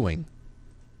what you're doing.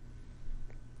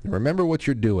 Remember what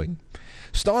you're doing.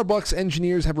 Starbucks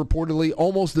engineers have reportedly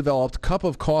almost developed cup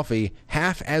of coffee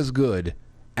half as good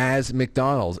as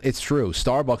McDonald's. It's true.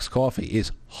 Starbucks coffee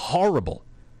is horrible.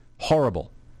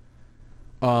 Horrible.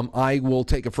 I will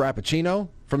take a Frappuccino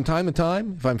from time to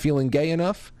time if I'm feeling gay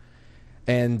enough.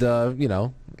 And,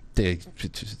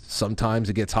 sometimes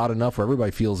it gets hot enough where everybody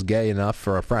feels gay enough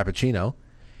for a Frappuccino.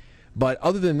 But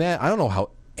other than that, I don't know how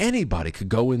anybody could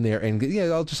go in there and,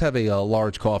 I'll just have a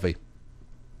large coffee.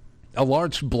 A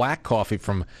large black coffee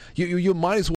from you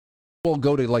might as well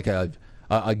go to like a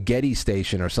Getty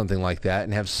station or something like that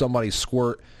and have somebody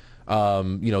squirt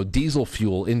diesel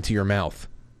fuel into your mouth.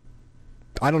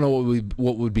 I don't know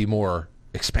what would be more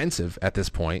expensive at this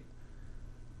point,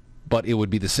 but it would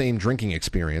be the same drinking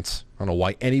experience. I don't know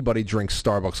why anybody drinks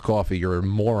Starbucks coffee. You're a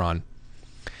moron.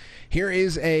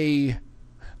 Here's a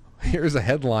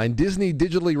headline. Disney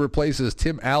digitally replaces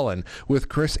Tim Allen with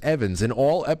Chris Evans in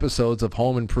all episodes of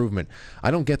Home Improvement. I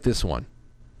don't get this one.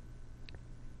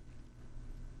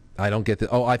 I don't get the.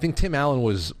 Oh, I think Tim Allen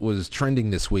was trending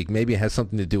this week. Maybe it has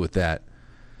something to do with that.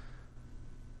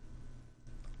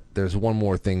 There's one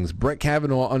more thing. Brett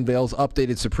Kavanaugh unveils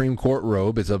updated Supreme Court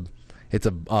robe. It's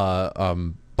a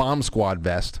bomb squad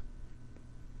vest.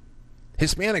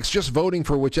 Hispanics just voting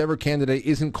for whichever candidate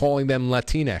isn't calling them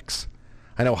Latinx.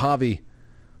 I know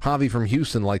Javi from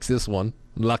Houston likes this one.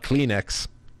 La Kleenex.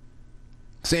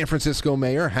 San Francisco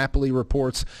mayor happily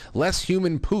reports less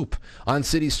human poop on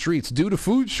city streets due to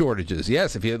food shortages.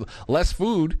 Yes, if you have less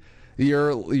food,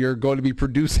 you're going to be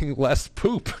producing less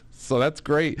poop. So that's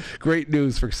great. Great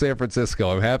news for San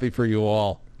Francisco. I'm happy for you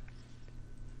all.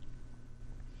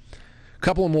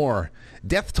 Couple more.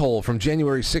 Death toll from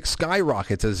January 6th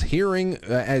skyrockets as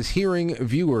hearing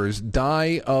viewers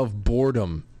die of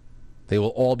boredom. They will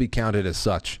all be counted as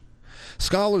such.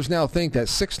 Scholars now think that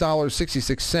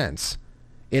 $6.66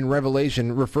 in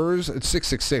Revelation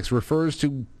 666 refers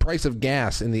to price of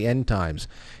gas in the end times.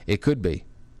 It could be.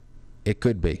 It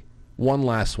could be. One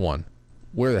last one.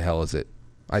 Where the hell is it?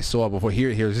 I saw it before.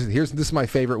 Here's this is my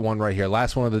favorite one right here.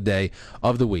 Last one of the day,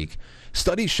 of the week.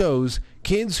 Study shows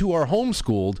kids who are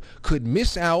homeschooled could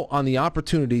miss out on the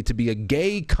opportunity to be a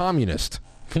gay communist.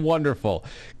 Wonderful.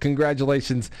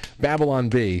 Congratulations, Babylon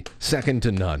Bee. Second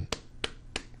to none.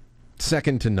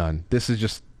 Second to none. This is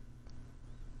just...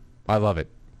 I love it.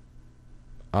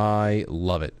 I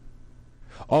love it.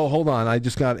 Oh, hold on. I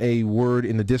just got a word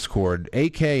in the Discord.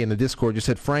 AK in the Discord just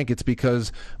said, Frank, it's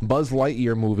because Buzz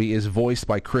Lightyear movie is voiced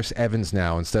by Chris Evans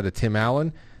now instead of Tim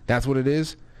Allen. That's what it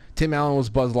is? Tim Allen was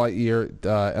Buzz Lightyear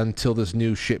until this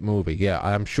new shit movie. Yeah,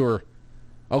 I'm sure.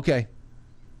 Okay.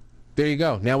 There you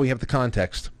go. Now we have the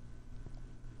context.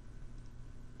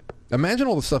 Imagine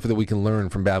all the stuff that we can learn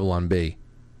from Babylon Bee.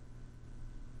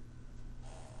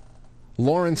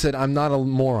 Lauren said, I'm not a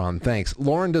moron, thanks.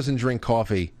 Lauren doesn't drink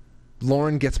coffee.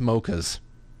 Lauren gets mochas.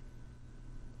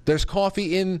 There's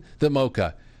coffee in the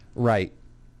mocha. Right.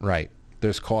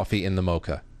 There's coffee in the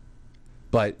mocha.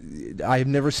 But I've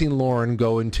never seen Lauren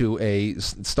go into a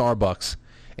Starbucks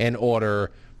and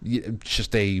order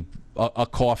just a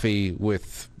coffee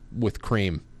with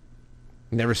cream.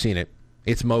 Never seen it.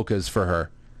 It's mochas for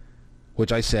her,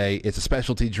 which I say it's a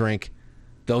specialty drink.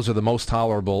 Those are the most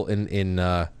tolerable in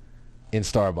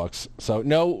Starbucks. So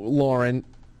no, Lauren,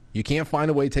 you can't find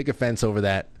a way to take offense over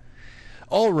that.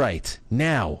 All right,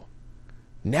 now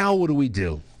what do we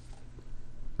do?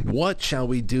 What shall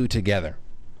we do together?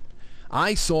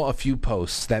 I saw a few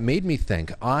posts that made me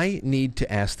think I need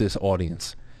to ask this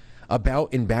audience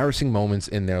about embarrassing moments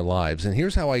in their lives. And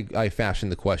here's how I fashioned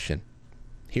the question.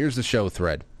 Here's the show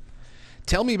thread.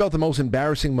 Tell me about the most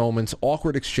embarrassing moments,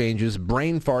 awkward exchanges,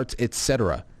 brain farts,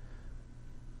 etc.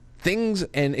 Things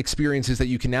and experiences that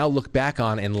you can now look back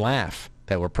on and laugh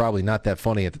that were probably not that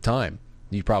funny at the time.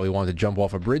 You probably wanted to jump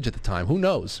off a bridge at the time. Who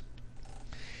knows?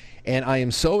 And I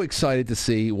am so excited to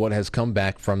see what has come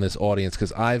back from this audience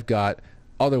because I've got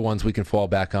other ones we can fall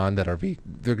back on that they're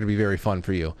going to be very fun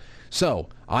for you. So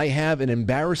I have an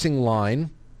embarrassing line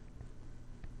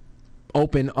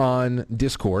open on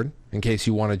Discord in case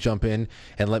you want to jump in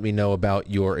and let me know about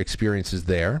your experiences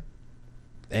there.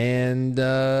 And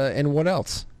what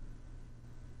else?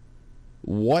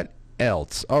 What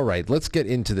else? All right, let's get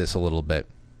into this a little bit.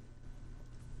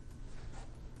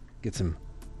 Get some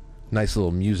nice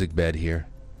little music bed here.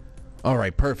 All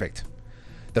right, perfect.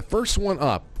 The first one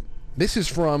up, this is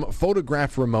from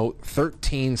Photograph Remote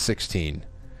 1316.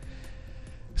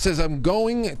 It says, I'm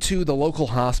going to the local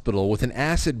hospital with an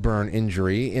acid burn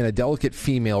injury in a delicate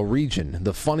female region.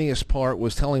 The funniest part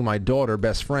was telling my daughter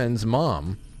best friend's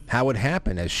mom how it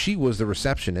happened, as she was the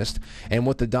receptionist, and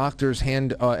what the doctor's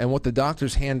hand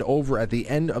over at the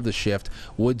end of the shift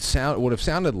would have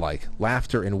sounded like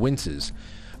laughter and winces.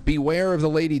 Beware of the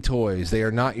lady toys. They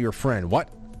are not your friend. What?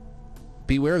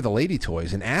 Beware of the lady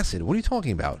toys and acid. What are you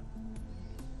talking about?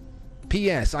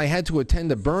 P.S. I had to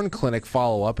attend a burn clinic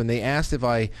follow-up, and they asked if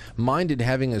I minded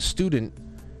having a student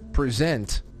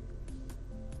present.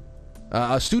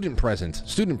 And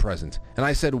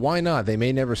I said, why not? They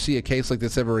may never see a case like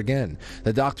this ever again.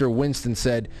 The doctor winced and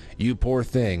said, you poor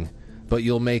thing, but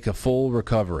you'll make a full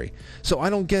recovery. So I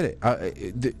don't get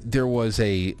it. There was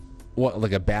a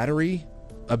battery?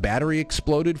 A battery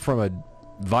exploded from a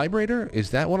vibrator? Is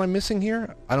that what I'm missing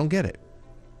here? I don't get it.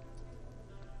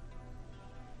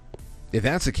 If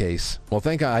that's the case, well,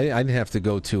 thank God I didn't have to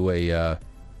go to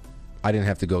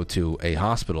a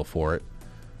hospital for it.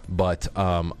 But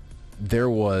there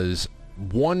was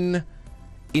one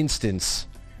instance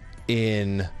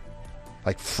in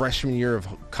like freshman year of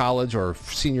college or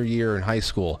senior year in high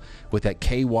school with that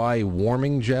KY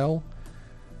warming gel.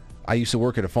 I used to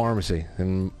work at a pharmacy,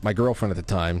 and my girlfriend at the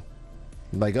time,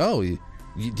 like, oh, did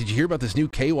you hear about this new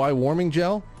KY warming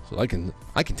gel? So I can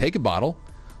take a bottle.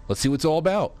 Let's see what it's all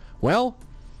about. Well,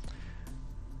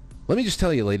 let me just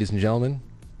tell you, ladies and gentlemen,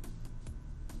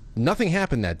 nothing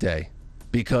happened that day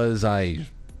because I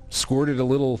squirted a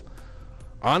little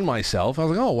on myself. I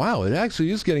was like, oh, wow, it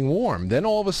actually is getting warm. Then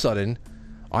all of a sudden,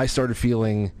 I started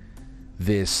feeling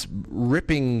this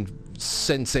ripping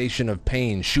sensation of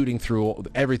pain shooting through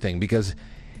everything because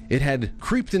it had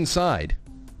creeped inside.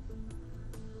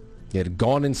 It had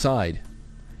gone inside,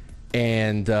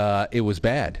 and it was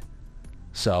bad.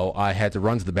 So I had to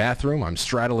run to the bathroom. I'm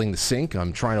straddling the sink.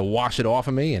 I'm trying to wash it off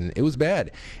of me, and it was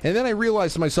bad. And then I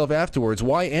realized to myself afterwards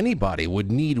why anybody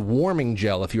would need warming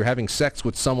gel if you're having sex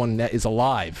with someone that is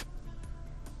alive.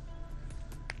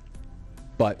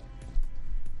 But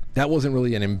that wasn't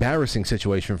really an embarrassing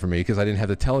situation for me because I didn't have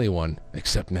to tell anyone,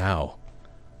 except now.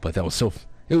 But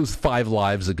it was 5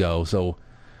 lives ago, so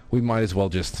we might as well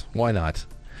just, why not?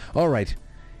 All right.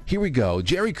 Here we go.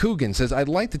 Jerry Coogan says, I'd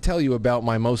like to tell you about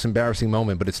my most embarrassing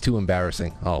moment, but it's too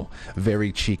embarrassing. Oh,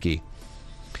 very cheeky.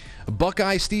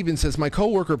 Buckeye Stevens says, my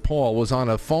coworker Paul was on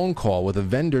a phone call with a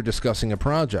vendor discussing a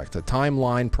project, a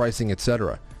timeline, pricing,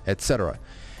 etc., etc.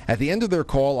 At the end of their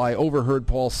call, I overheard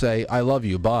Paul say, I love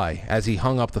you, bye, as he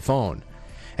hung up the phone.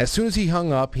 As soon as he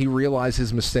hung up, he realized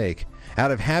his mistake.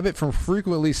 Out of habit from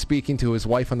frequently speaking to his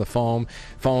wife on the phone,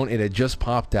 it had just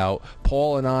popped out.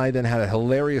 Paul and I then had a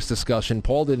hilarious discussion.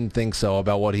 Paul didn't think so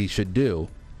about what he should do.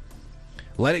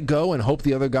 Let it go and hope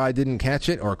the other guy didn't catch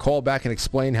it, or call back and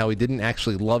explain how he didn't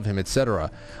actually love him,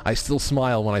 etc. I still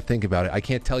smile when I think about it. I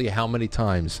can't tell you how many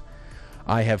times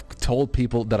I have told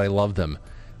people that I love them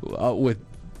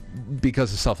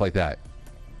because of stuff like that.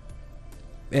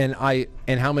 And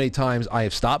how many times I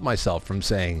have stopped myself from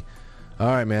saying, all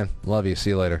right, man, love you,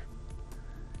 see you later.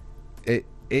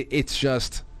 It's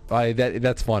just,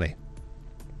 that's funny.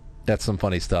 That's some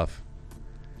funny stuff.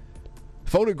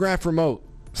 Photograph Remote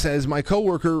says, my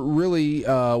coworker really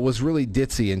was really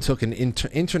ditzy and took an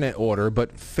internet order,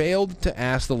 but failed to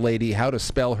ask the lady how to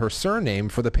spell her surname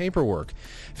for the paperwork.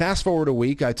 Fast forward a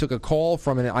week, I took a call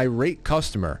from an irate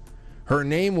customer. Her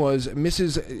name was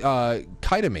Mrs.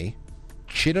 Chitomy,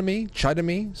 Chytomy,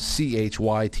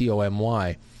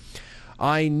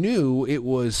 I knew it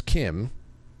was Kim.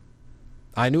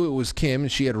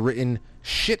 She had written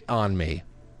shit on me.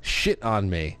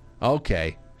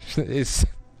 Okay. It's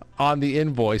on the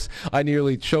invoice. I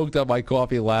nearly choked up my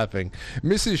coffee laughing.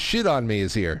 Mrs. Shit on Me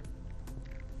is here.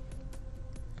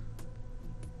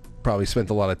 Probably spent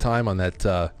a lot of time on that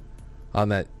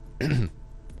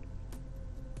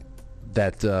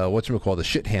whatchamacallit, the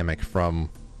shit hammock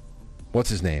from, what's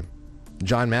his name?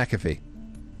 John McAfee.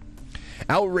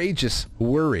 Outrageous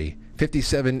Worry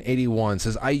 5781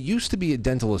 says, I used to be a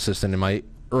dental assistant in my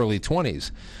early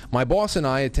 20s. My boss and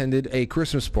I attended a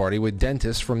Christmas party with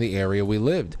dentists from the area we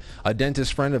lived. A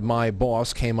dentist friend of my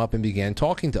boss came up and began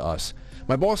talking to us.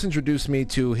 My boss introduced me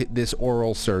to this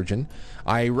oral surgeon.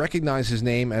 I recognized his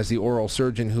name as the oral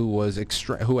surgeon who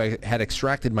had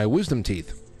extracted my wisdom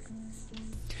teeth.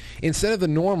 Instead of the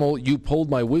normal, you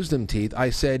pulled my wisdom teeth, I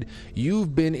said,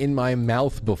 you've been in my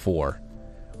mouth before,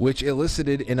 which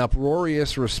elicited an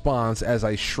uproarious response as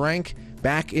I shrank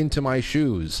back into my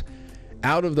shoes.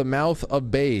 Out of the mouth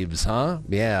of babes, huh?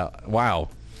 Yeah, wow.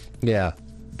 Yeah,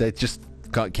 that just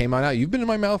came on out. You've been in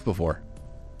my mouth before.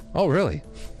 Oh, really?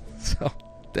 So,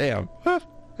 damn.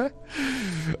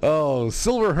 Oh,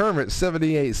 Silver Hermit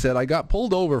 78 said, I got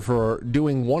pulled over for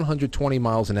doing 120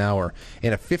 miles an hour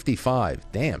in a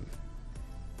 55. Damn.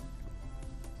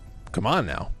 Come on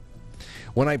now.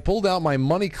 When I pulled out my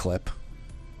money clip,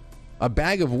 a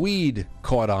bag of weed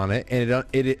caught on it, and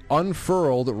it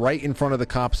unfurled right in front of the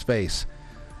cop's face.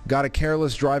 Got a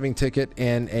careless driving ticket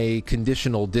and a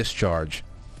conditional discharge.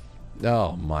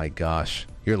 Oh, my gosh.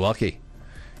 You're lucky.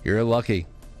 You're lucky.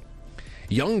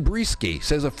 Young Breesky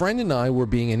says, a friend and I were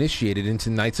being initiated into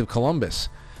Knights of Columbus.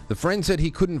 The friend said he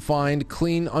couldn't find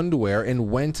clean underwear and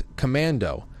went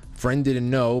commando. Friend didn't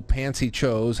know pants he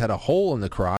chose had a hole in the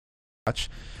crotch.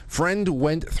 Friend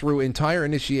went through entire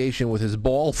initiation with his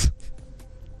balls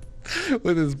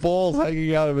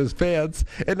hanging out of his pants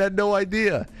and had no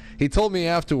idea. He told me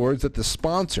afterwards that the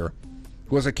sponsor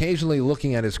was occasionally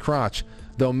looking at his crotch,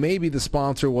 though maybe the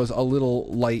sponsor was a little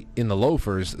light in the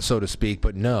loafers, so to speak,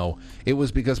 but no, it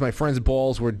was because my friend's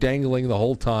balls were dangling the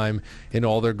whole time in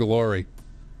all their glory.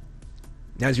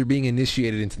 As you're being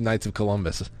initiated into Knights of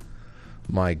Columbus.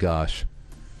 My gosh.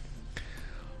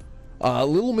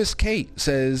 Little Miss Kate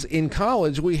says, in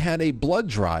college we had a blood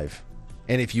drive,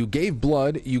 and if you gave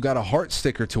blood, you got a heart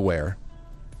sticker to wear.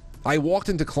 I walked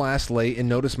into class late and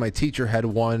noticed my teacher had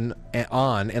one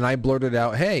on, and I blurted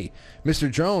out, hey, Mr.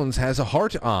 Jones has a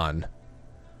heart on.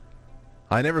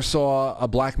 I never saw a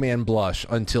black man blush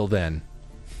until then.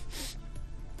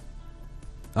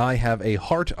 I have a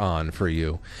heart on for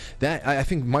you. That I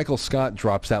think Michael Scott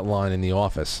drops that line in The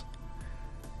Office.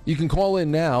 You can call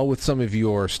in now with some of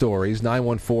your stories,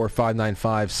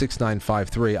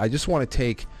 914-595-6953. I just want to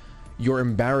take your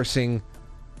embarrassing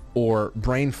or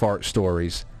brain fart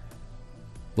stories.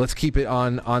 Let's keep it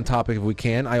on topic if we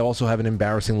can. I also have an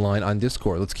embarrassing line on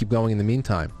Discord. Let's keep going in the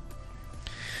meantime.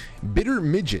 Bitter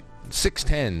Midget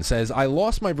 610 says, I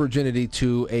lost my virginity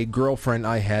to a girlfriend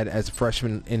I had as a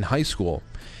freshman in high school.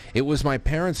 It was my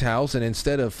parents' house, and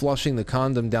instead of flushing the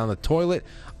condom down the toilet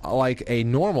like a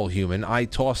normal human, I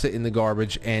tossed it in the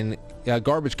garbage can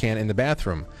in the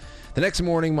bathroom. The next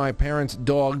morning, my parents'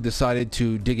 dog decided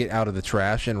to dig it out of the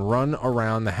trash and run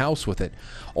around the house with it.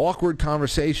 Awkward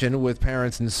conversation with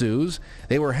parents ensues.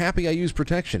 They were happy I used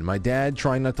protection. My dad,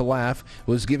 trying not to laugh,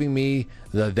 was giving me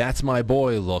the "that's my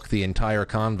boy" look the entire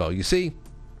convo. You see,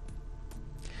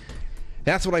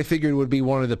 that's what I figured would be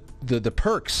one of the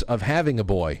perks of having a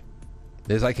boy,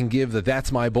 is I can give the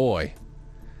 "that's my boy."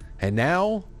 And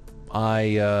now,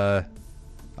 I'm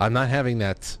not having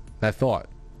that thought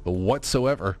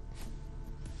whatsoever.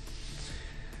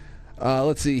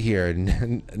 Let's see here.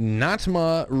 Not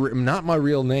my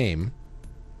real name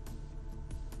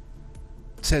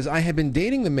says, I had been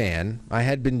dating the man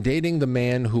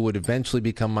who would eventually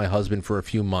become my husband for a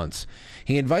few months.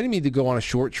 He invited me to go on a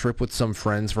short trip with some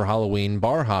friends for Halloween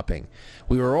bar hopping.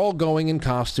 We were all going in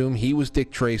costume. He was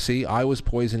Dick Tracy. I was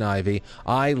Poison Ivy.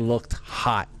 I looked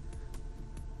hot.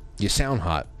 You sound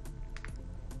hot.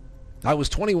 I was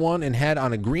 21 and had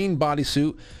on a green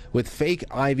bodysuit with fake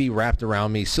ivy wrapped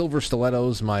around me, silver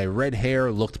stilettos. My red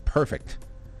hair looked perfect.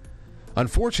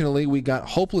 Unfortunately, we got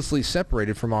hopelessly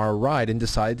separated from our ride and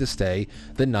decided to stay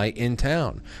the night in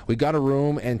town. We got a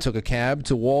room and took a cab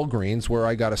to Walgreens, where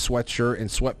I got a sweatshirt and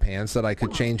sweatpants that I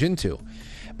could change into.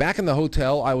 Back in the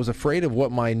hotel, I was afraid of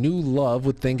what my new love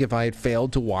would think if I had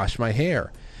failed to wash my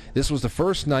hair. This was the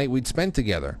first night we'd spent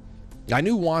together. I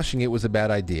knew washing it was a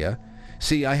bad idea.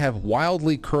 See, I have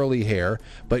wildly curly hair,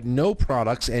 but no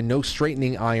products and no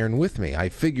straightening iron with me. I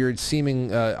figured seeming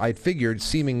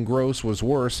gross was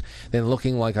worse than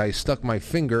looking like I stuck my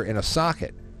finger in a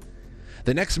socket.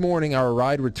 The next morning, our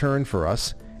ride returned for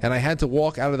us, and I had to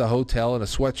walk out of the hotel in a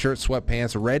sweatshirt,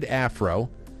 sweatpants, red afro,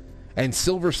 and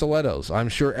silver stilettos. I'm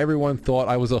sure everyone thought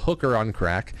I was a hooker on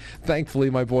crack.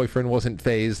 Thankfully, my boyfriend wasn't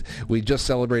fazed. We just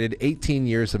celebrated 18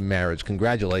 years of marriage.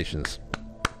 Congratulations.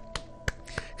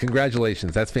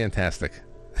 Congratulations. That's fantastic.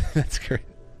 That's great.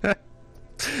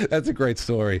 That's a great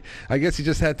story. I guess you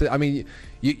just had to, I mean,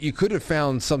 you could have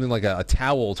found something like a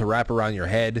towel to wrap around your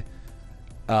head.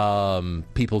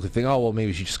 People could think, oh, well,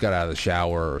 maybe she just got out of the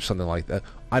shower or something like that.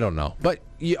 I don't know. But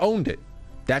you owned it.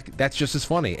 That's just as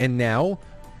funny. And now,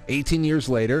 18 years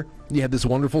later, you have this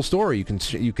wonderful story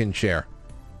you can share.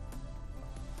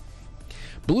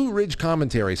 Blue Ridge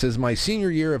Commentary says, my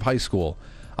senior year of high school,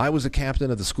 I was a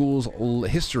captain of the school's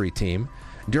history team.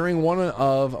 During one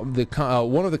of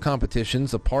the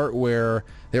competitions, the part where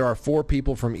there are 4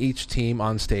 people from each team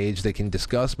on stage they can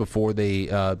discuss before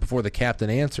the captain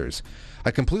answers,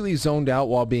 I completely zoned out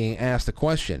while being asked a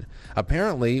question.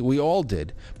 Apparently, we all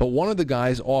did, but one of the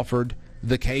guys offered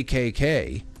the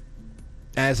KKK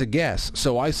as a guess,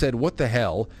 so I said, what the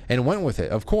hell, and went with it.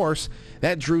 Of course,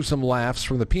 that drew some laughs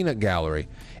from the peanut gallery.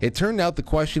 It turned out the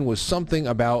question was something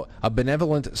about a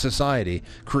benevolent society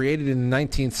created in the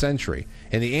 19th century,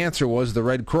 and the answer was the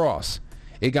Red Cross.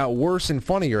 It got worse and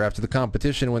funnier after the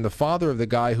competition when the father of the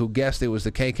guy who guessed it was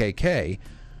the KKK,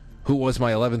 who was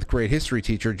my 11th grade history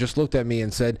teacher, just looked at me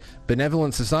and said,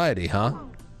 benevolent society, huh?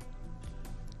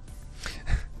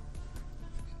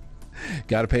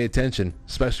 Got to pay attention,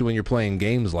 especially when you're playing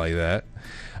games like that.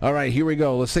 All right, here we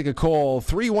go. Let's take a call.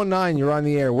 319, you're on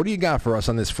the air. What do you got for us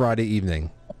on this Friday evening?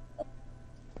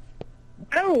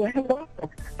 Oh, hello.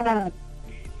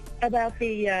 About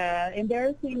the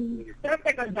embarrassing stuff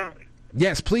that goes on.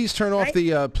 Yes, please turn off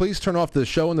the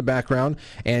show in the background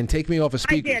and take me off a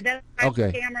speaker. I did. That's why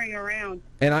I'm stammering around.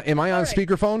 And am I on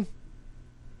speakerphone?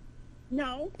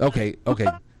 No. Okay.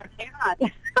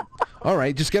 All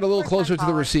right, just get a little closer to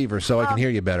the receiver so I can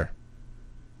hear you better.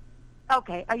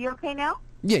 Okay, are you okay now?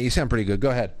 Yeah, you sound pretty good.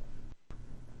 Go ahead.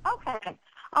 Okay,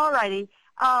 all righty.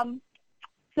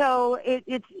 So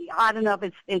it's I don't know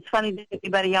if it's funny to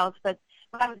anybody else, but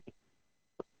when I was,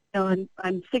 and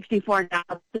I'm 64 now.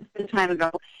 This is time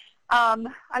ago.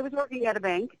 I was working at a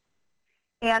bank,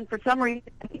 and for some reason,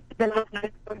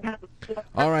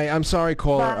 all right, I'm sorry,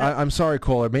 caller. I'm sorry,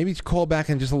 caller. Maybe call back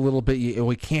in just a little bit.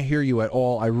 We can't hear you at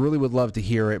all. I really would love to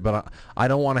hear it, but I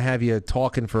don't want to have you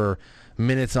talking for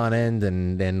minutes on end,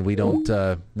 and we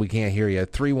can't hear you.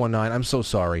 319. I'm so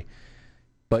sorry,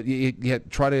 but you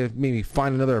try to maybe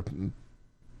find another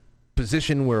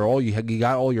position where you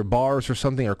got all your bars or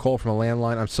something, or call from a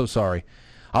landline. I'm so sorry.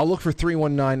 I'll look for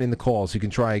 319 in the calls. You can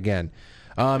try again.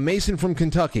 Mason from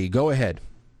Kentucky, go ahead.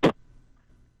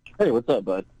 Hey, what's up,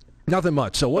 bud? Nothing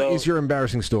much. So what is your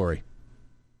embarrassing story?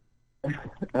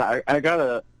 I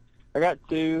got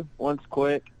two. One's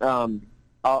quick.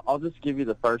 I'll just give you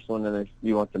the first one, and if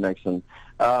you want the next one.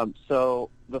 So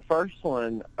the first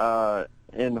one,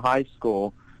 in high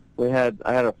school, I had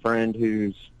a friend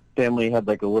whose family had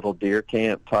like a little deer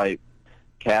camp type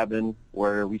cabin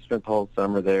where we spent the whole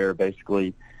summer there.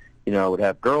 Basically, would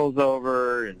have girls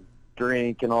over and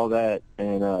drink and all that,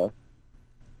 and it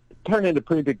turned into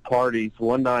pretty big parties.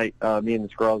 One night, me and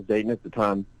this girl I was dating at the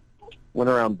time went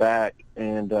around back,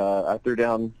 and I threw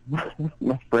down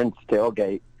my friend's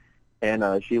tailgate,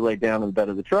 and she laid down in the bed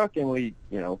of the truck, and we,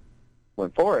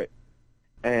 went for it.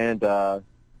 And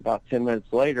about 10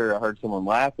 minutes later, I heard someone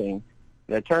laughing,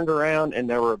 and I turned around, and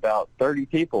there were about 30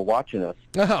 people watching us.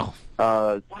 Oh.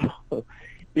 So,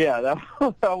 yeah,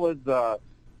 that was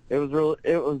it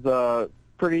was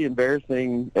pretty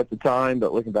embarrassing at the time,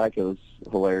 but looking back, it was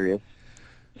hilarious.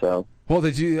 So. Well,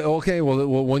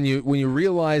 when you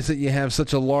realize that you have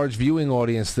such a large viewing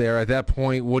audience there, at that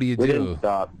point, what do you do? We didn't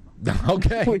stop.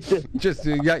 Okay. Just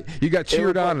you got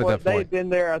cheered on at that point. They had been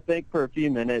there, I think, for a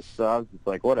few minutes, so I was just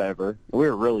like, whatever. We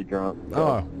were really drunk. So.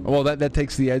 Oh, well, that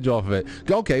takes the edge off of it.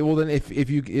 Okay, well then, if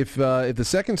the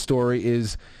second story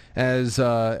is as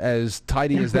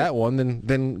tidy as that one,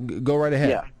 then go right ahead.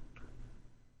 Yeah.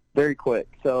 Very quick.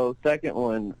 So second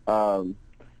one, I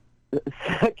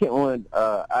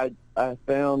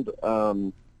found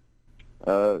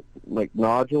like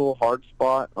nodule, hard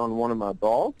spot on one of my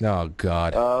balls. Oh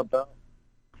God! About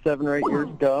 7 or 8 years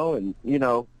ago, and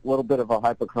a little bit of a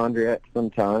hypochondriac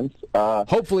sometimes.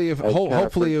 Hopefully it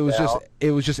was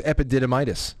just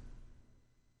epididymitis.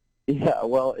 Yeah,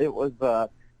 well, it was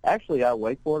actually I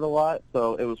wakeboard a lot,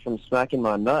 so it was from smacking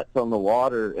my nuts on the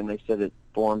water, and they said it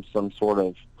formed some sort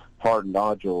of hard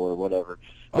nodule or whatever.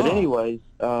 But anyways,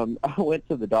 I went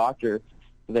to the doctor.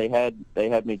 They had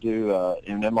me do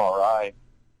an MRI,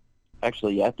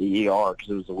 actually at the ER because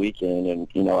it was a weekend, and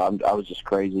I was just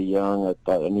crazy young. I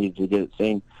thought I needed to get it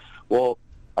seen. Well,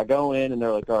 I go in and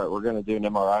they're like, all right, we're going to do an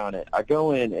MRI on it. I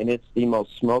go in and it's the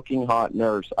most smoking hot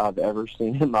nurse I've ever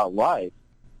seen in my life,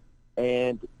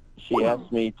 and she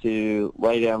asked me to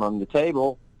lay down on the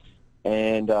table,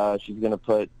 and she's going to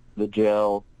put the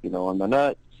gel, on my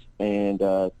nuts and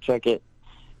check it.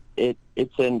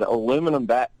 It's an aluminum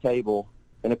back table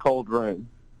in a cold room,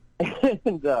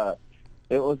 and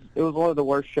it was one of the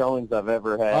worst showings I've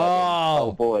ever had.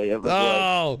 Oh boy, it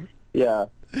was yeah.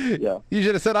 You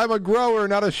should have said, "I'm a grower,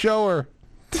 not a shower."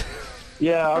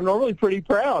 Yeah, I'm normally pretty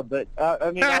proud, but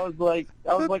I was like,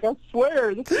 I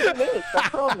swear, this is it. I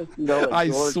promise. I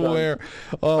swear.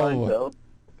 Oh.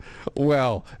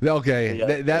 Well, okay,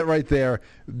 yeah. That right there,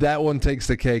 that one takes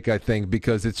the cake, I think,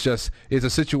 because it's a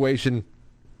situation.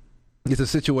 It's a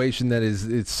situation that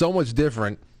it's so much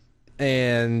different,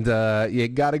 and you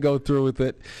got to go through with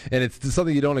it, and it's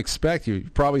something you don't expect. You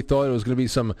probably thought it was going to be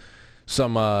some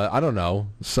I don't know,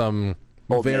 some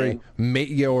very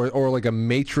or like a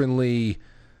matronly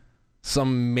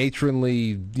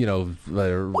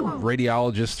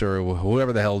radiologist or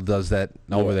whoever the hell does that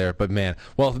over there. But man,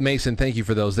 well, Mason, thank you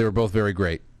for those. They were both very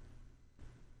great.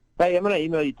 Hey, I'm going to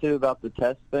email you, too, about the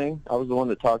test thing. I was the one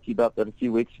that talked to you about that a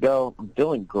few weeks ago. I'm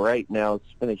feeling great now.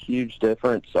 It's been a huge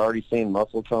difference. Already seeing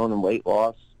muscle tone and weight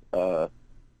loss. Been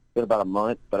about a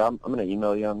month, but I'm going to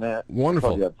email you on that.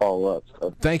 Wonderful. I'll follow up.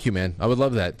 So. Thank you, man. I would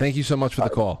love that. Thank you so much for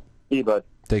the call. See you, bud.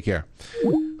 Take care.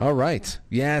 All right.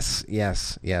 Yes.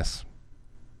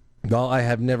 Well, I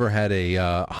have never had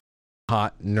a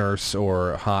hot nurse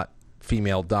or hot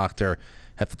female doctor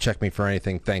have to check me for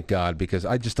anything, thank God, because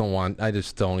I just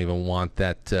don't even want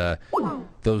that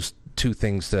those two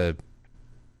things to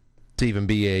even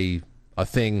be a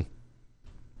thing,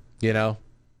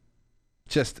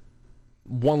 just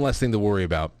one less thing to worry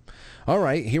about. All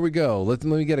right, here we go. Let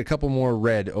me get a couple more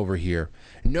read over here.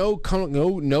 No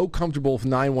comfortable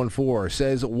 914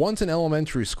 says, once in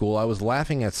elementary school I was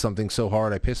laughing at something so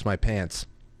hard I pissed my pants.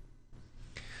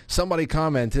 Somebody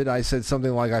commented, I said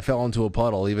something like I fell into a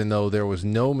puddle, even though there was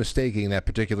no mistaking that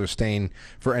particular stain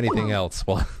for anything else.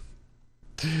 Well,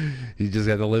 you just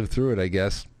had to live through it, I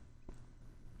guess.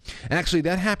 Actually,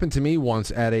 that happened to me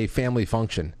once at a family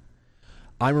function.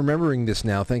 I'm remembering this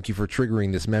now. Thank you for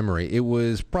triggering this memory. It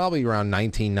was probably around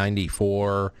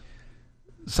 1994,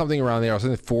 something around there. I was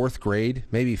in the 4th grade,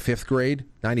 maybe 5th grade,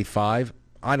 95.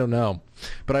 I don't know.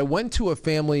 But I went to a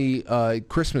family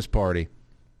Christmas party.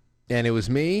 And it was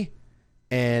me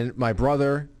and my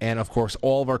brother, and of course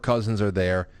all of our cousins are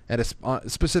there at a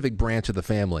specific branch of the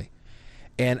family.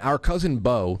 And our cousin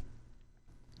Bo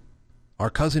our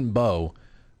cousin Bo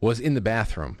was in the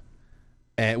bathroom.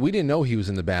 And we didn't know he was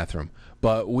in the bathroom.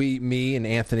 But me and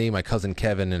Anthony, my cousin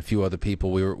Kevin, and a few other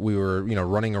people, we were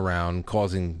running around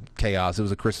causing chaos. It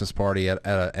was a Christmas party at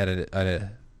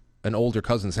an older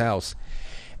cousin's house.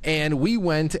 And we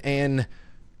went, and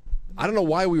I don't know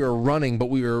why we were running, but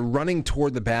we were running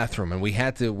toward the bathroom, and we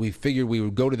figured we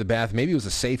would go to the bathroom. Maybe it was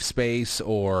a safe space,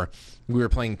 or we were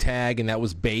playing tag and that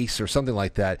was base or something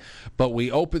like that. But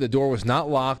we opened, the door was not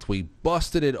locked. We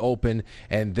busted it open,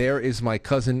 and there is my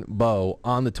cousin Bo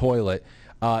on the toilet.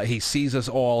 He sees us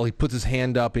all. He puts his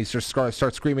hand up, and he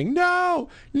starts screaming, "No,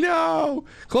 no,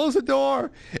 close the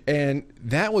door." And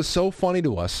that was so funny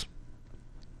to us.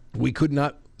 We could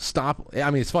not stop. I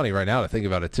mean, it's funny right now to think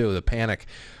about it, too, the panic.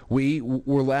 We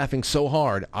were laughing so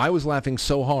hard. I was laughing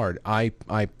so hard, I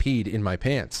peed in my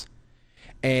pants.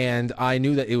 And I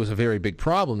knew that it was a very big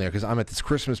problem there because I'm at this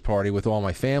Christmas party with all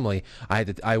my family.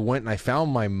 I went and I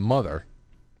found my mother.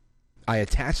 I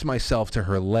attached myself to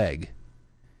her leg.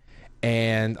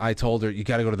 And I told her, "You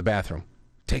got to go to the bathroom.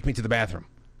 Take me to the bathroom."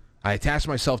 I attached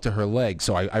myself to her leg,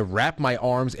 so I wrapped my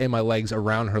arms and my legs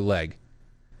around her leg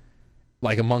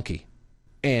like a monkey.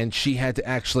 And she had to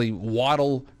actually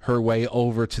waddle her way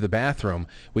over to the bathroom.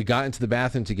 We got into the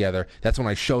bathroom together. That's when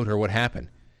I showed her what happened.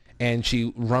 And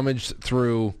she rummaged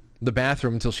through the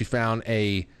bathroom until she found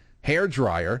a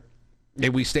hairdryer.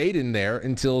 And we stayed in there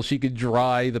until she could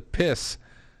dry the piss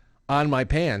on my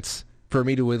pants for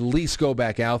me to at least go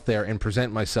back out there and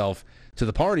present myself to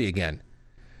the party again.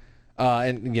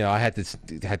 And I had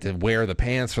to wear the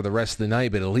pants for the rest of the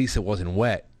night, but at least it wasn't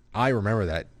wet. I remember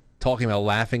that. Talking about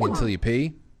laughing until you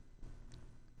pee.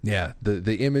 Yeah,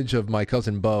 the image of my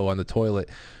cousin Bo on the toilet,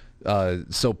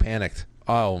 so panicked.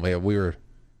 Oh man, we were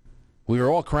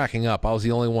all cracking up. I was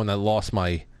the only one that lost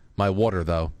my water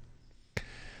though.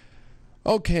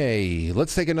 Okay,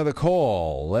 let's take another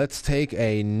call.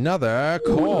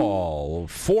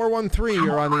 413,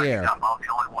 you're on the air.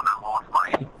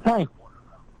 Hey.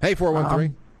 Hey,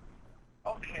 413.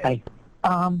 Hey.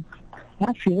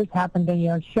 Actually, this happened in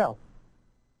your show.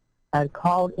 I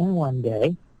called in one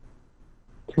day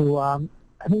to, I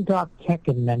think Doc Keck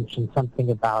had mentioned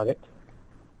something about it.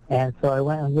 And so I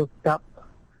went and looked up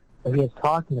what he was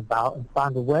talking about and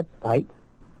found a website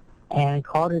and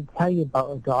called to tell you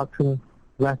about a doctrine of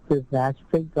restive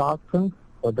magistrate doctrine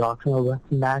or doctrine of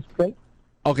restive magistrate.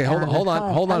 Okay, hold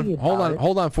on,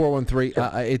 413.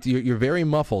 Sure. You're very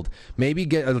muffled. Maybe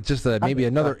get maybe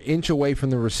another inch away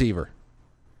from the receiver.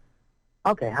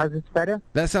 Okay, how's this better?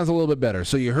 That sounds a little bit better.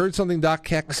 So you heard something Doc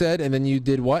Keck said, and then you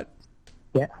did what?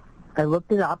 Yeah, I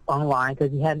looked it up online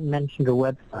because he hadn't mentioned a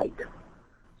website.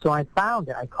 So I found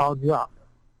it. I called you up.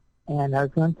 And I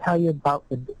was going to tell you about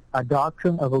a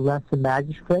doctrine of a lesser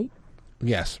magistrate.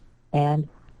 Yes. And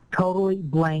totally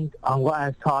blanked on what I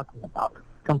was talking about.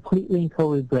 Completely and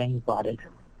totally brain-butted.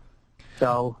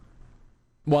 So...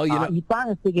 Well, you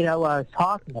finally figured out what I was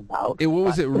talking about. What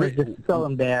was it? It was just so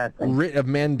embarrassing. Writ of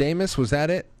mandamus, was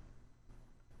that it?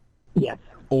 Yes.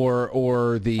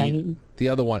 Or the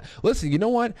other one. Listen, you know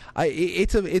what?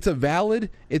 It's a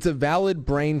valid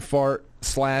brain fart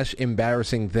 /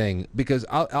 embarrassing thing because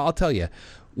I'll tell you,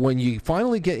 when you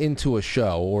finally get into a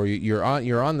show or you're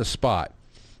on the spot,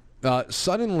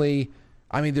 suddenly.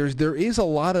 I mean, there's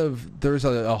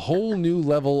a whole new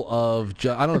level of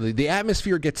I don't know. The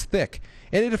atmosphere gets thick,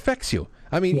 and it affects you.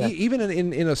 I mean, even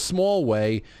in a small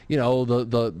way,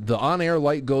 the on-air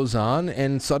light goes on,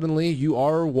 and suddenly you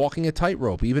are walking a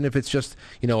tightrope, even if it's just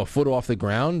a foot off the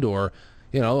ground or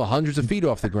hundreds of feet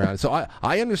off the ground. So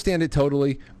I understand it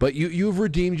totally, but you've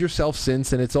redeemed yourself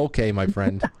since, and it's okay, my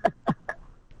friend.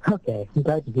 Okay, I'm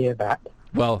glad to hear that.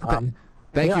 Well,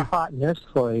 thank you. I got a hot nurse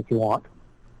story if you want.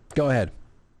 Go ahead.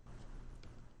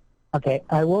 Okay,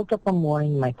 I woke up one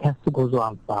morning, my testicles were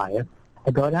on fire.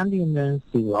 I go down to the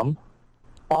emergency room.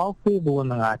 All three of the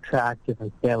women are attractive and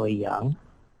fairly young.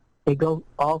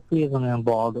 All three of them are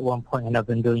involved at one point or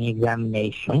another in doing the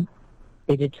examination.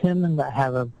 They determined that I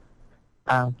have an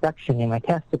infection in my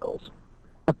testicles.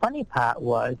 The funny part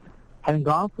was, having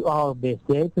gone through all of this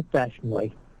very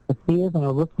professionally, the three of them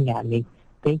are looking at me.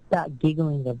 They start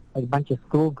giggling like a bunch of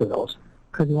schoolgirls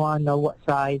because they want to know what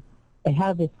size. They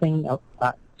have this thing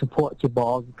that supports your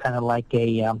balls, kind of like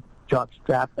a jock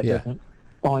strap that doesn't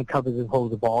only covers and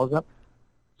holds the balls up.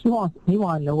 You want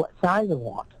to know what size I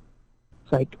want.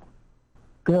 It's like,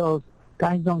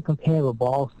 guys don't compare a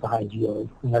ball size usually,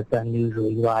 unless they're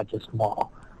unusually large or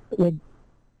small. I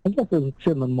guess it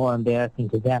should be more embarrassing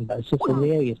to them, but it's just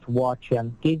hilarious to watch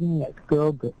them giggling at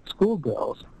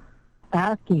schoolgirls,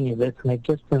 asking me this, and they've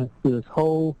just been through this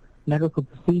whole medical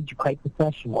procedure quite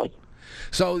professionally.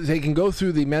 So they can go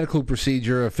through the medical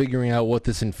procedure of figuring out what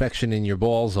this infection in your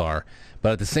balls are,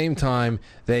 but at the same time,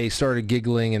 they started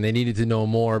giggling and they needed to know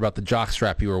more about the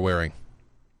jockstrap you were wearing.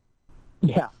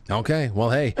 Yeah. Okay.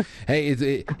 Well, hey,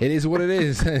 it is what it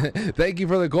is. Thank you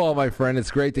for the call, my friend.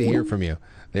 It's great to hear from you.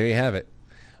 There you have it.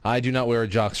 I do not wear a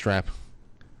jockstrap.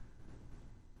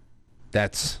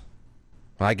 That's,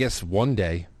 I guess, one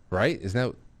day, right? Isn't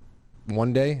that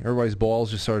one day? Everybody's balls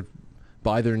just start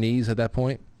by their knees at that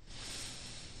point.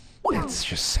 That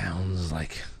just sounds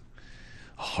like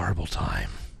a horrible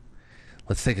time.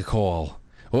 Let's take a call.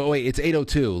 Wait, it's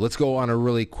 8:02. Let's go on a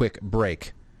really quick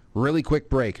break. Really quick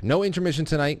break. No intermission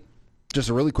tonight. Just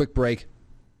a really quick break.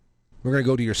 We're going to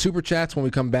go to your Super Chats when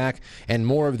we come back, and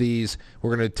more of these.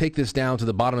 We're going to take this down to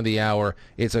the bottom of the hour.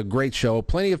 It's a great show.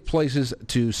 Plenty of places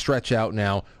to stretch out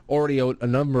now. Already a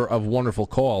number of wonderful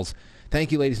calls.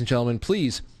 Thank you, ladies and gentlemen.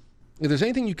 Please, if there's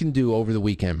anything you can do over the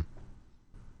weekend,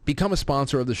 become a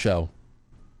sponsor of the show.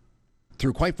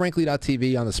 Through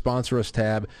QuiteFrankly.tv on the Sponsor Us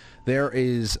tab, there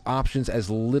is options as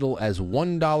little as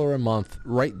 $1 a month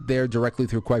right there directly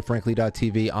through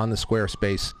QuiteFrankly.tv on the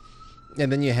Squarespace.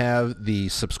 And then you have the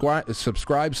subscribe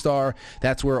star.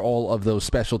 That's where all of those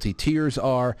specialty tiers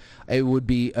are. It would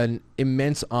be an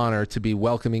immense honor to be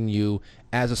welcoming you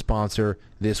as a sponsor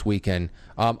this weekend.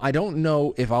 I don't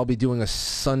know if I'll be doing a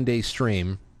Sunday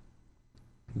stream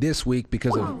this week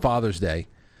because of Father's Day,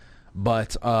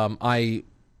 but I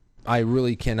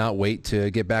really cannot wait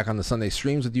to get back on the Sunday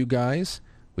streams with you guys.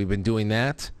 We've been doing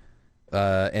that,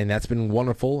 and that's been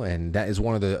wonderful, and that is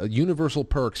one of the universal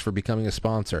perks for becoming a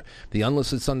sponsor. The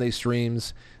unlisted Sunday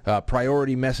streams,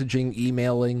 priority messaging,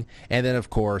 emailing, and then, of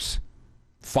course,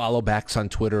 follow backs on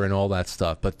Twitter and all that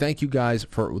stuff. But thank you guys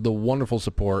for the wonderful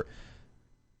support.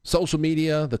 Social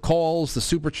media, the calls, the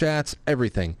Super Chats,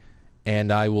 everything.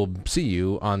 And I will see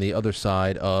you on the other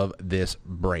side of this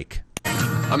break.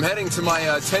 I'm heading to my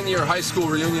 10-year high school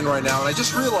reunion right now, and I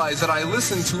just realized that I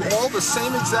listened to all the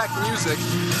same exact music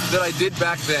that I did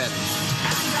back then.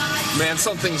 Man,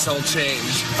 some things don't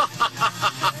change.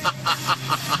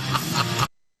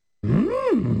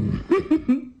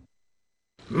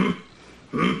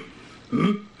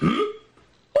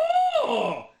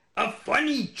 Oh, a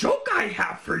funny joke I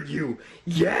have for you.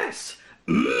 Yes.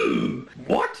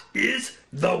 What is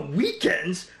The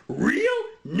Weeknd's real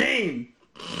name?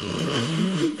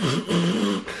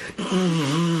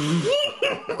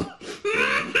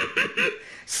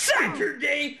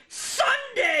 Saturday,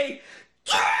 Sunday.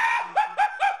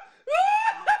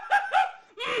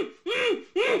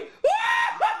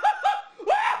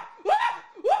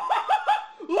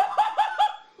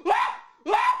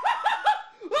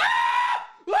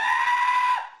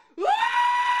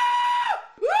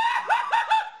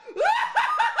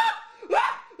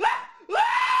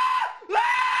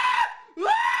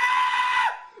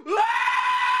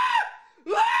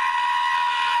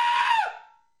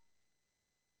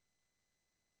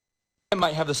 I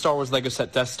might have the Star Wars Lego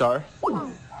set Death Star,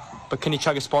 but can he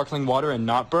chug a sparkling water and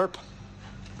not burp?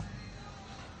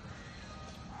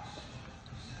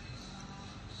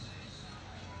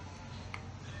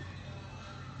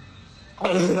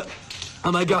 Oh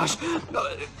my gosh.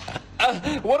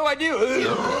 What do I do?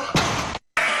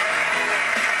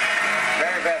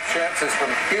 Mary Beth Shentz is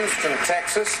from Houston,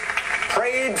 Texas.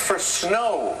 Prayed for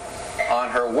snow on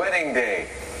her wedding day.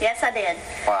 Yes, I did.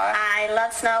 Why? I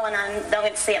love snow, and I don't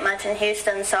get to see it much in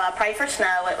Houston, so I prayed for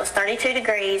snow. It was 32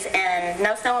 degrees, and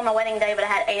no snow on my wedding day, but I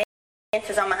had 8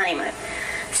 inches on my honeymoon.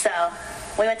 So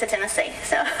we went to Tennessee.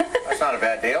 So That's not a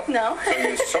bad deal. No. So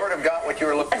you sort of got what you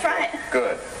were looking for. That's right.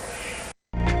 Good.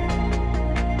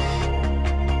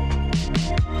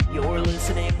 You're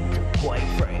listening to Quite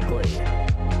Frankly.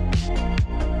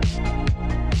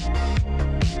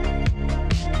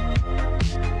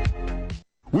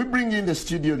 We bring in the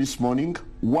studio this morning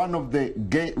one of the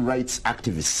gay rights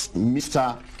activists,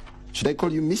 Mr. Should I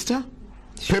call you Mr?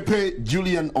 Pepe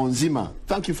Julian Onziema.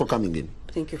 Thank you for coming in.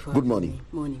 Thank you for Good morning. Me.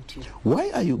 Morning to you.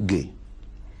 Why are you gay?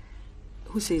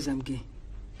 Who says I'm gay?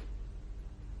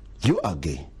 You are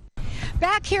gay.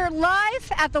 Back here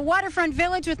live at the Waterfront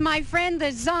Village with my friend,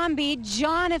 the zombie,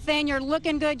 Jonathan. You're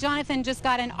looking good. Jonathan just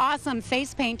got an awesome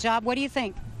face paint job. What do you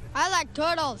think? I like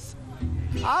turtles.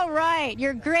 All right.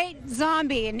 You're great,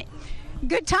 zombie. And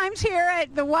good times here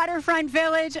at the Waterfront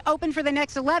Village, open for the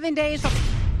next 11 days.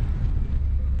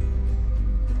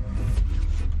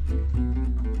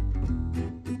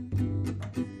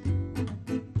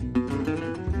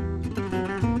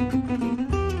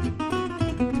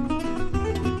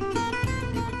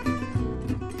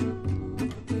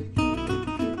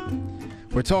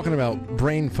 We're talking about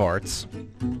brain farts,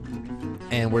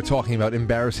 and we're talking about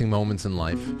embarrassing moments in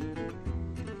life.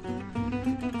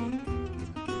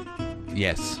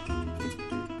 Yes.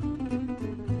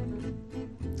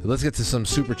 So let's get to some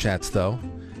super chats, though,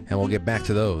 and we'll get back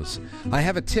to those. I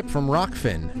have a tip from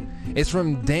Rockfin. It's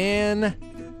from Dan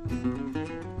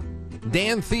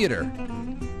Theater.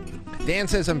 Dan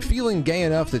says, I'm feeling gay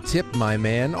enough to tip, my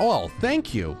man. Oh,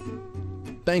 thank you.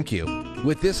 Thank you.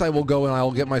 With this, I will go and I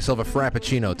will get myself a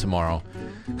Frappuccino tomorrow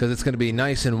because it's going to be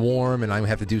nice and warm and I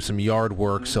have to do some yard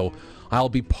work, so I'll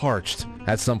be parched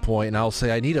at some point and I'll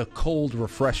say, I need a cold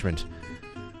refreshment.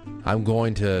 I'm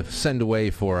going to send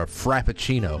away for a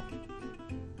Frappuccino.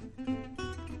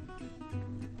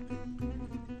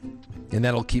 And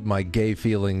that'll keep my gay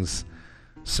feelings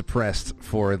suppressed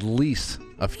for at least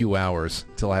a few hours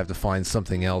till I have to find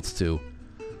something else to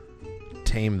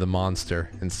tame the monster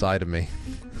inside of me.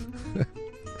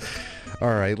 All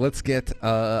right, let's get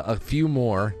a few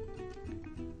more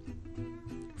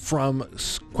from,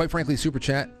 quite frankly,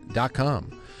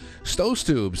 superchat.com.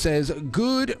 Stostube says,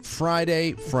 Good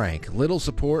Friday, Frank. Little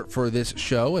support for this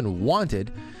show and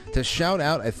wanted to shout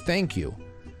out a thank you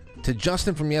to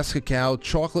Justin from Yes Cacao.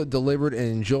 Chocolate delivered and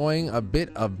enjoying a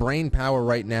bit of brain power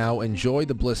right now. Enjoy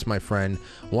the bliss, my friend.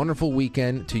 Wonderful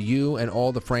weekend to you and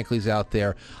all the Franklies out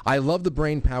there. I love the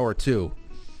brain power, too.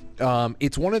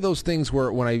 It's one of those things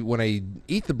where when I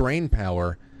eat the brain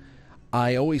power,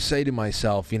 I always say to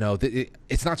myself, you know,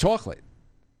 it's not chocolate.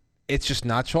 It's just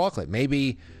not chocolate.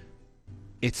 Maybe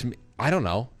it's, I don't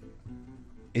know.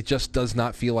 It just does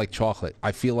not feel like chocolate.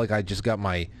 I feel like I just got,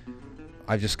 I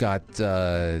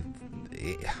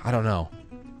don't know.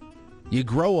 You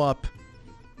grow up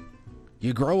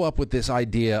with this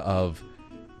idea of,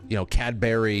 you know,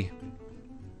 Cadbury,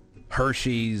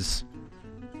 Hershey's,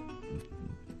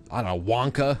 I don't know,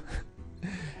 Wonka.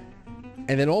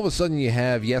 And then all of a sudden you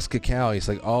have Yes Cacao. It's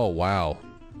like, oh, wow.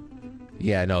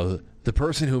 Yeah, no, the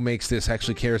person who makes this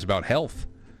actually cares about health.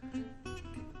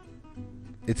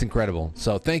 It's incredible.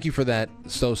 So thank you for that,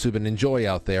 Stosub, and enjoy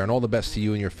out there, and all the best to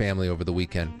you and your family over the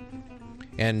weekend.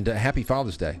 And happy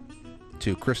Father's Day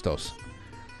to Christos.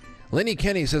 Lenny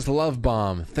Kenny says, love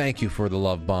bomb. Thank you for the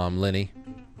love bomb, Lenny.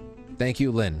 Thank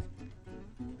you, Lynn.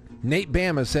 Nate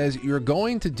Bama says, you're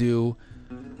going to do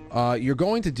a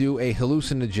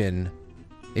hallucinogen.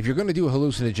 If you're going to do a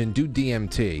hallucinogen, do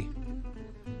DMT.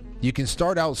 You can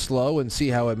start out slow and see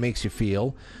how it makes you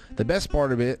feel. The best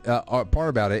part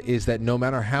about it is that no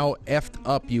matter how effed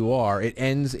up you are, it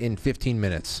ends in 15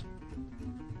 minutes.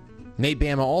 Nate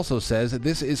Bama also says that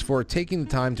this is for taking the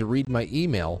time to read my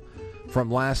email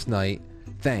from last night.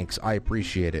 Thanks, I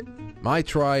appreciate it. I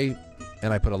try,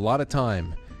 and I put a lot of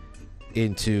time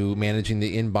into managing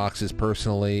the inboxes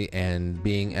personally and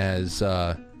being as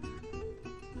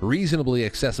reasonably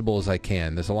accessible as I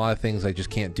can. There's a lot of things I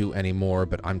just can't do anymore,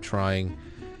 but I'm trying,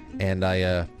 and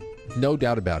I no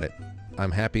doubt about it.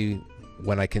 I'm happy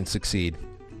when I can succeed.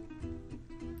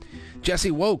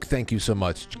 Jesse Woke, thank you so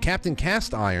much. Captain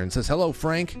Cast Iron says, hello,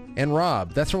 Frank and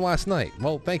Rob. That's from last night.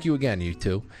 Well, thank you again, you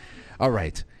two. All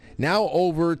right. Now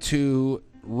over to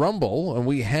Rumble, and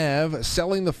we have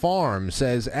Selling the Farm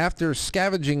says, after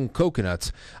scavenging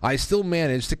coconuts, I still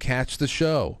managed to catch the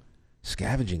show.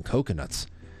 Scavenging coconuts.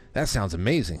 That sounds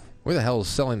amazing. Where the hell is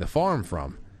Selling the Farm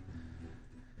from?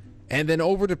 And then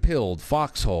over to Pilled,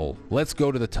 Foxhole. Let's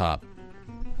go to the top.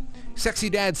 Sexy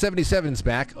Dad 77's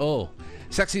back. Oh,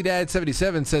 Sexy Dad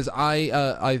 77 says,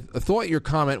 I thought your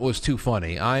comment was too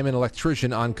funny. I'm an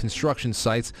electrician on construction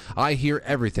sites. I hear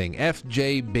everything.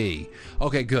 FJB.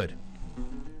 Okay, good.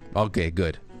 Okay,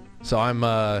 good. So I'm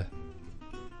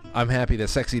happy that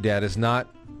Sexy Dad is not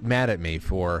mad at me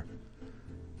for,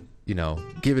 you know,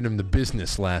 giving him the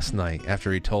business last night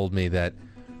after he told me that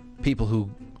people who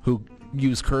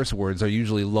use curse words are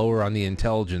usually lower on the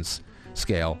intelligence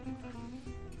scale.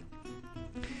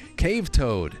 Cave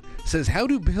Toad says, how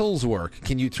do bills work?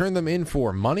 Can you turn them in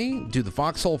for money? Do the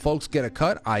Foxhole folks get a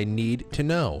cut? I need to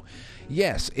know.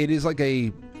 Yes, it is like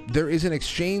there is an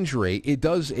exchange rate. It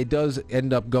does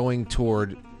end up going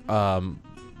toward,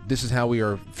 this is how we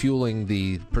are fueling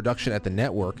the production at the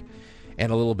network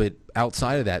and a little bit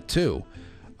outside of that too.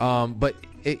 But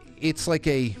it's like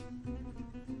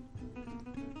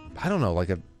I don't know,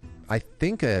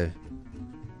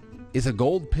 is a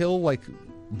gold pill like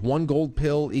one gold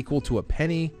pill equal to a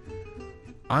penny?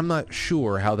 I'm not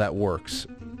sure how that works.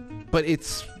 But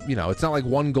it's, you know, it's not like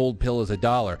one gold pill is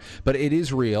 $1, but it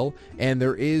is real, and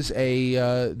there is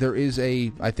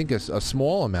a I think a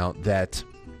small amount that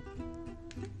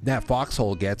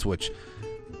Foxhole gets, which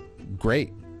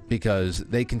great, because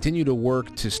they continue to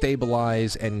work to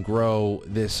stabilize and grow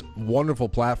this wonderful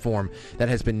platform that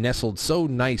has been nestled so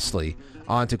nicely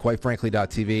onto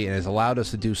QuiteFrankly.tv and has allowed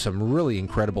us to do some really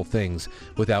incredible things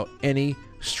without any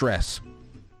stress.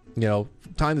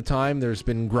 time to time there's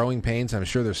been growing pains. I'm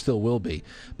sure there still will be.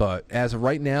 But as of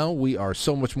right now, we are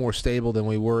so much more stable than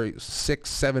we were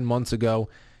 6-7 months ago.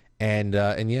 And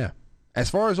yeah, as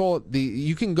far as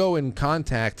you can go and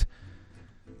contact,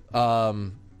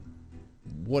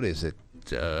 what is it?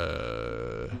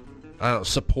 I don't know,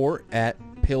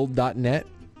 support@pilled.net.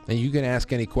 And you can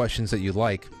ask any questions that you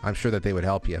like. I'm sure that they would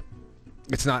help you.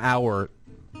 It's not our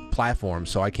platform,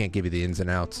 so I can't give you the ins and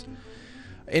outs.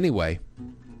 Anyway,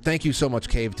 thank you so much,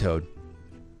 Cave Toad.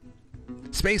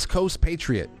 Space Coast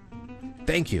Patriot,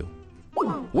 thank you.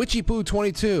 Witchy Poo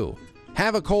 22,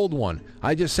 have a cold one.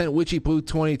 I just sent Witchy Poo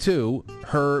 22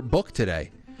 her book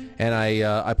today, and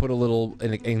I put a little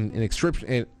an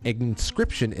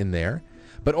inscription in there.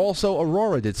 But also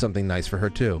Aurora did something nice for her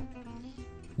too,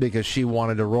 because she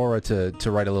wanted Aurora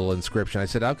to write a little inscription. I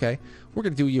said, okay, we're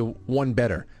going to do you one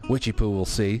better. Witchy Poo will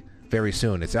see very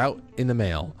soon. It's out in the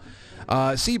mail.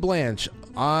 C. Blanche,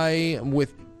 I'm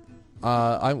with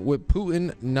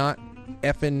Putin, not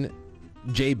effing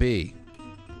JB.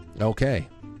 Okay.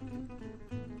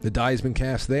 The die has been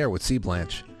cast there with C.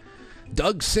 Blanche.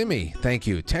 Doug Simmy, thank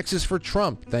you. Texas for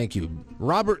Trump, thank you.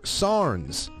 Robert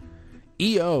Sarnes.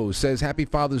 EO says, Happy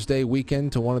Father's Day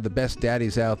weekend to one of the best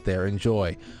daddies out there.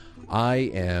 Enjoy.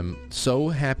 I am so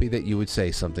happy that you would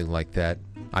say something like that.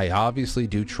 I obviously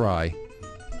do try.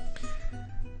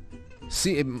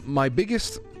 See, my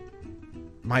biggest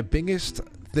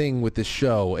thing with this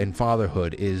show and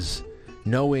fatherhood is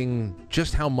knowing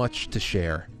just how much to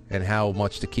share and how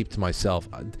much to keep to myself.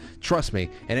 Trust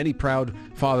me, and any proud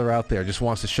father out there just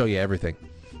wants to show you everything.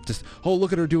 Just, oh,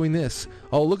 look at her doing this.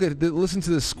 Oh, listen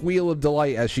to the squeal of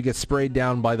delight as she gets sprayed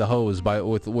down by the hose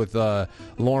with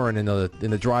Lauren in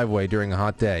the driveway during a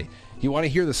hot day. You want to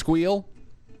hear the squeal?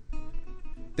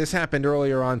 This happened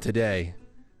earlier on today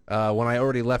when I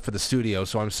already left for the studio,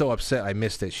 so I'm so upset I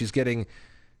missed it. She's getting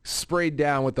sprayed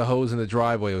down with the hose in the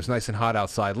driveway. It was nice and hot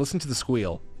outside. Listen to the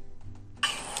squeal.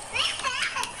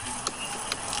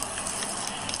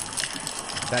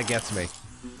 That gets me.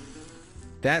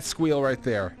 That squeal right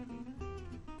there.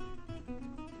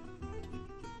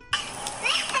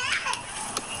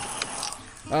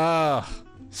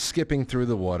 Skipping through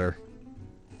the water.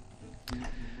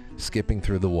 Skipping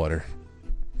through the water.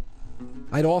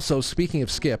 I'd also, speaking of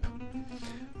skip,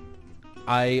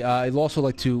 I'd also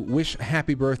like to wish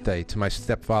happy birthday to my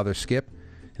stepfather, Skip.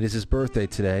 It is his birthday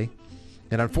today.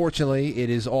 And unfortunately, it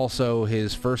is also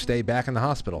his first day back in the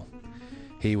hospital.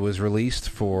 He was released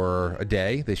for a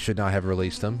day. They should not have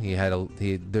released him.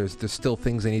 There's still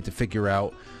things they need to figure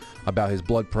out about his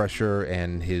blood pressure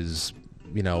and his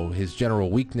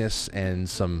general weakness and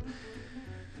some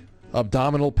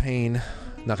abdominal pain.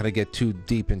 Not going to get too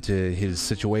deep into his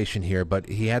situation here, but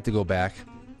he had to go back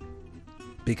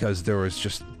because there was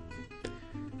just...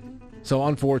 So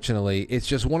unfortunately, it's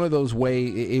just one of those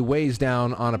it weighs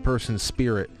down on a person's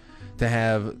spirit to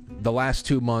have the last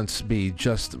 2 months be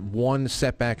just one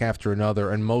setback after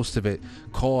another, and most of it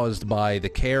caused by the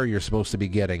care you're supposed to be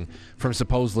getting from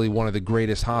supposedly one of the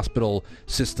greatest hospital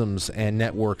systems and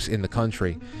networks in the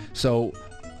country. So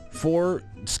for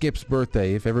Skip's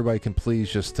birthday, if everybody can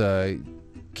please just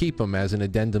keep him as an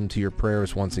addendum to your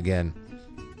prayers once again.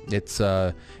 It's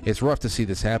rough to see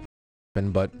this happen,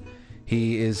 but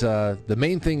he is the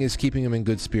main thing is keeping him in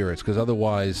good spirits, because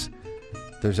otherwise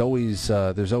there's always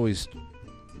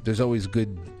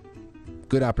good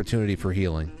opportunity for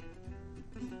healing.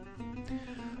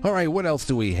 All right, what else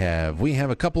do we have? We have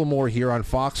a couple more here on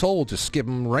Foxhole. We'll just skip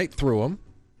them right through them.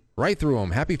 Right through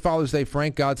them. Happy Father's Day,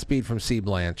 Frank. Godspeed from C.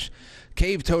 Blanche.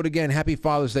 Cave Toad again. Happy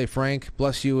Father's Day, Frank.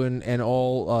 Bless you and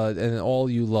all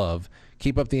you love.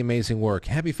 Keep up the amazing work.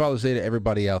 Happy Father's Day to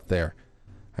everybody out there.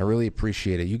 I really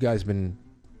appreciate it. You guys have been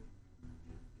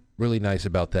really nice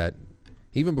about that.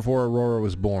 Even before Aurora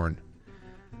was born.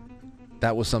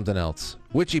 That was something else.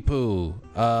 Witchy Poo,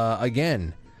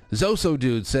 again. Zoso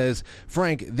Dude says,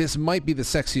 Frank, this might be the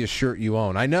sexiest shirt you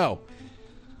own. I know.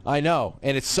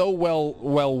 And it's so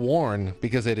well worn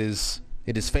because it is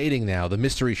fading now. The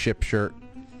mystery ship shirt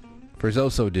for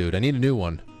Zoso Dude. I need a new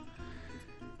one.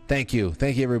 Thank you,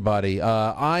 everybody.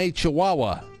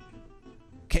 Chihuahua.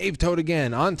 Cave Toad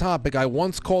again. On topic, I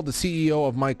once called the CEO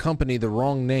of my company the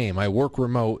wrong name. I work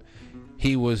remote.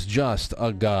 He was just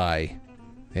a guy.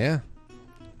 Yeah.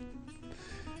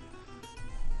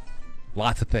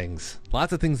 Lots of things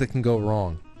that can go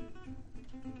wrong.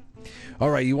 All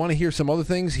right, you want to hear some other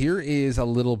things? Here is a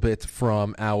little bit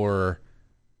from our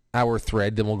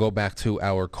thread, then we'll go back to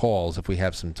our calls if we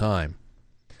have some time.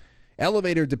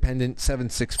 Elevator Dependent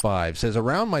 765 says,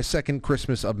 around my second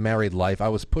Christmas of married life, I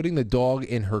was putting the dog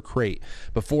in her crate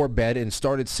before bed and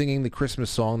started singing the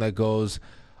Christmas song that goes,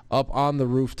 Up on the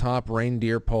rooftop,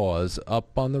 reindeer paws.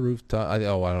 Up on the rooftop. I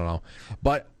don't know.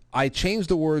 But I changed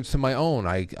the words to my own.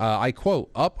 I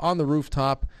quote, up on the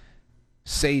rooftop,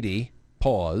 Sadie,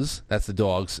 paws. That's the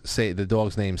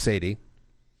dog's name, Sadie.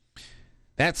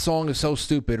 That song is so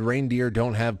stupid, reindeer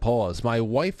don't have paws. My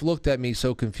wife looked at me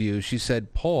so confused. She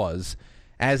said, pause,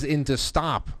 as in to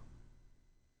stop.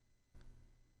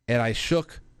 And I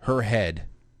shook her head.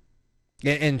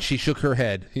 And she shook her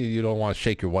head. You don't want to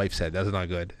shake your wife's head. That's not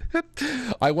good.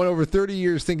 I went over 30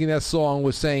 years thinking that song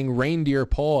was saying reindeer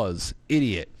paws.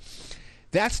 Idiot.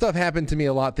 That stuff happened to me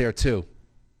a lot there, too.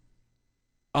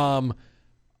 I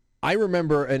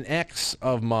remember an ex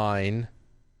of mine.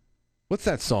 What's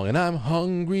that song? And I'm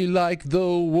hungry like the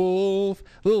wolf.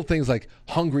 Little things like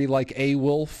hungry like a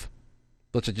wolf,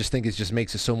 which I just think just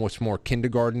makes it so much more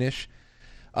kindergartenish.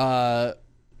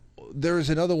 There's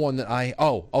another one that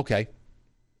okay.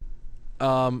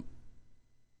 Well,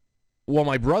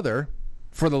 my brother,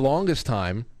 for the longest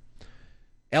time,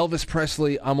 Elvis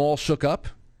Presley, I'm All Shook Up.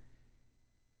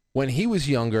 When he was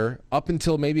younger, up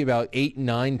until maybe about 8,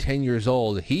 9, 10 years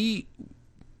old, he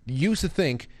used to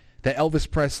think that Elvis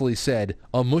Presley said,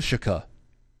 a mushika.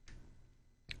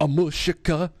 A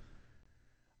mushika.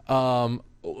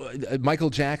 Michael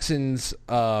Jackson's,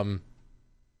 let's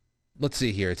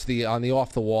see here, it's on the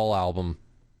Off the Wall album.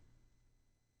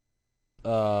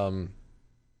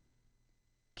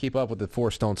 Keep Up with the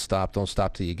Force, Don't Stop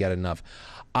Till You Get Enough.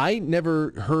 I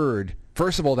never heard,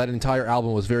 first of all, that entire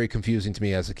album was very confusing to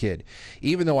me as a kid.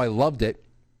 Even though I loved it,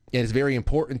 it is very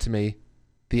important to me,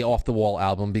 the Off the Wall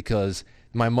album, because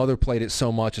my mother played it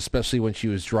so much, especially when she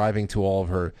was driving to all of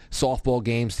her softball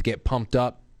games to get pumped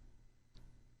up.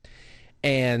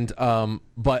 And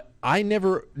but I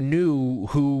never knew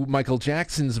who Michael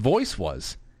Jackson's voice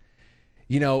was.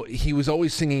 You know, he was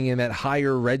always singing in that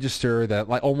higher register, that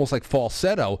almost like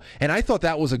falsetto, and I thought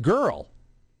that was a girl.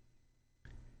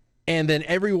 And then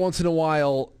every once in a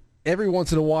while,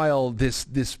 this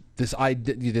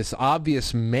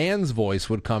obvious man's voice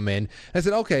would come in. I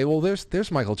said, okay, well,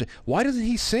 there's Michael Jackson. Why doesn't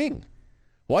he sing?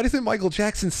 Why doesn't Michael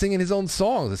Jackson sing in his own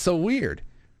songs? It's so weird.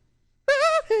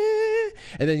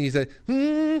 And then he said,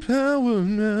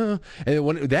 and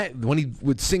when he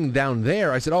would sing down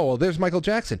there, I said, oh, well, there's Michael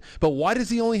Jackson. But why does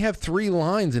he only have 3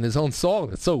 lines in his own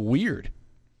song? It's so weird.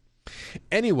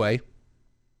 Anyway,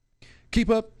 keep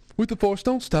up with the force,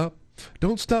 don't stop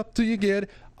till you get it.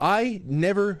 I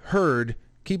never heard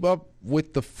keep up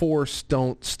with the force,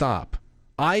 don't stop.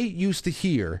 I used to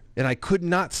hear, and I could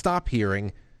not stop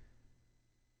hearing,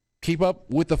 keep up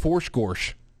with the force,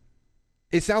 gorsh.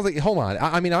 It sounds like, hold on.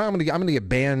 I'm gonna get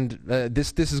banned.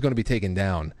 This is gonna be taken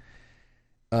down.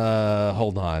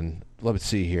 Hold on. Let's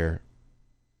see here.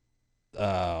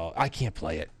 I can't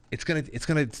play it. It's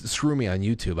gonna screw me on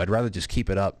YouTube. I'd rather just keep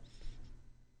it up.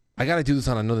 I got to do this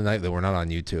on another night that we're not on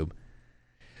YouTube.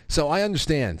 So I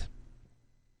understand.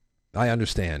 You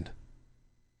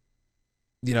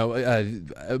know,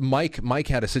 Mike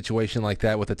had a situation like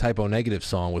that with the Typo Negative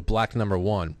song with Black Number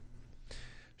One.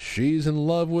 She's in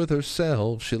love with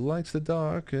herself. She likes the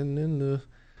dark and in the...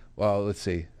 Well, let's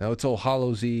see. Now it's All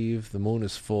Hallows Eve. The moon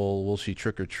is full. Will she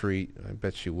trick or treat? I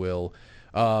bet she will.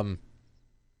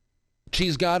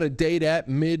 She's got a date at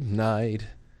midnight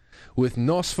with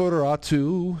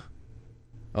Nosferatu.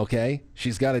 Okay?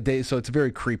 She's got a date. So it's a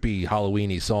very creepy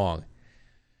Halloween-y song.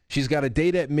 She's got a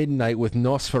date at midnight with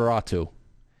Nosferatu.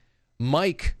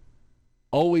 Mike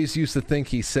always used to think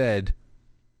he said...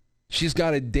 She's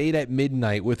got a date at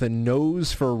midnight with a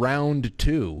nose for round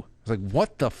 2. I was like,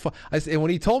 what the fuck? And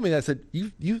when he told me that, I said,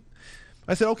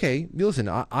 I said, okay, listen,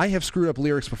 I have screwed up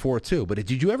lyrics before too, but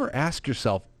did you ever ask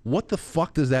yourself, what the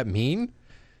fuck does that mean?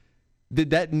 Did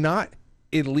that not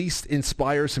at least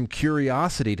inspire some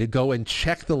curiosity to go and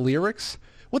check the lyrics?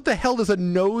 What the hell does a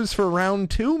nose for round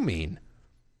 2 mean?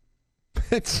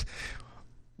 Did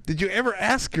you ever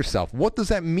ask yourself, what does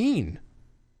that mean?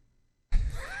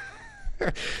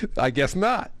 I guess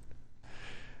not.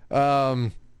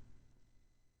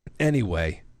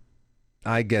 Anyway,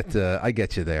 I get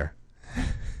you there.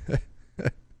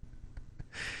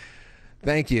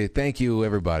 Thank you,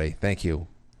 everybody. Thank you.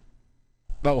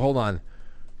 Oh, hold on.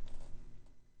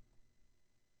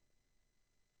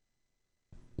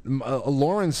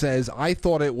 Lauren says, I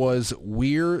thought it was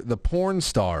We're the Porn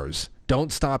Stars.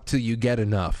 Don't stop till you get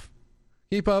enough.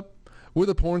 Keep up. We're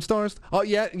the porn stars? Oh,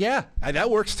 yeah, that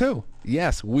works too.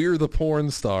 Yes, we're the porn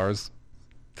stars.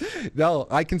 No,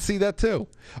 I can see that too.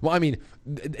 Well, I mean,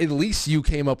 at least you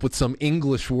came up with some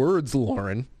English words,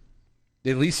 Lauren.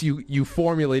 At least you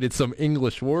formulated some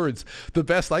English words. The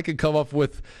best I could come up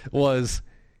with was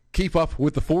keep up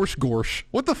with the Force Gorsh.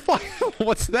 What the fuck?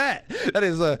 What's that? That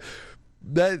is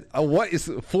what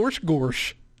is Force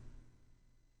Gorsh?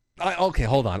 Okay,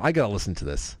 hold on. I gotta listen to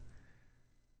this.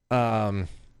 Don't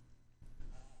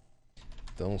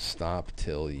stop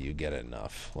till you get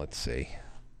enough. Let's see.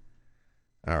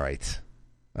 All right.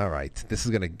 This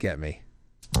is gonna get me.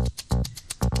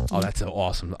 Oh, that's so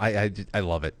awesome. I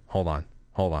love it. Hold on.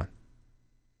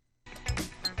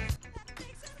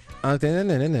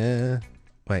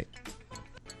 Wait.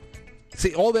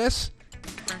 See all this?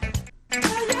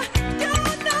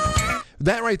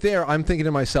 That right there, I'm thinking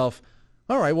to myself,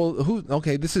 all right, well,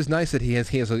 okay, this is nice that he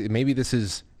has maybe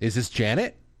is this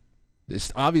Janet?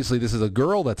 Obviously, this is a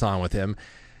girl that's on with him.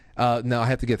 No, I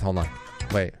have to hold on.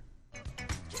 Wait.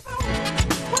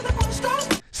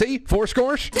 See? Force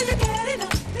Gorsh?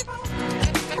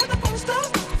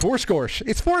 Force Gorsh.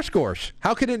 It's Force Gorsh.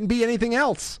 How could it be anything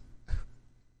else?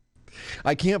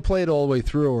 I can't play it all the way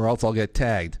through or else I'll get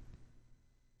tagged.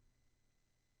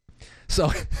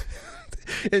 So,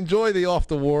 enjoy the Off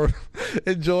the Wall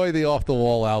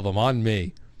album on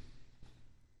me.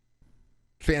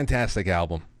 Fantastic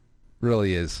album.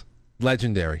 Really is.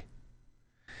 Legendary.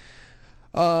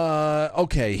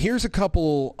 Okay, here's a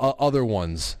couple other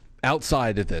ones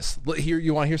outside of this. Here,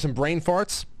 you want to hear some brain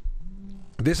farts?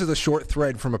 This is a short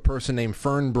thread from a person named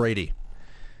Fern Brady.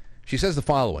 She says the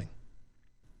following.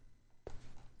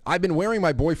 I've been wearing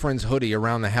my boyfriend's hoodie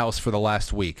around the house for the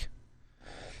last week.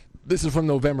 This is from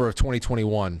November of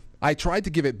 2021. I tried to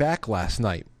give it back last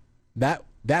night.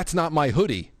 That's not my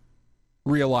hoodie. I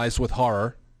realized with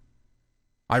horror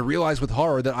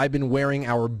that I've been wearing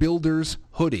our builder's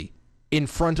hoodie in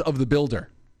front of the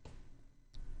builder.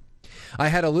 I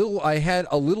had a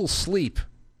little sleep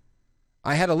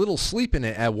in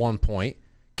it at one point,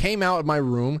 came out of my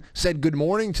room, said good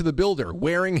morning to the builder,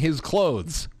 wearing his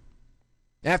clothes.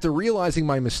 After realizing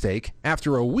my mistake,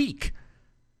 after a week,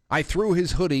 I threw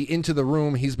his hoodie into the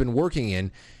room he's been working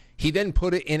in. He then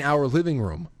put it in our living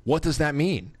room. What does that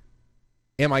mean?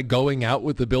 Am I going out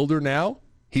with the builder now?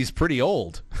 He's pretty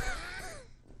old.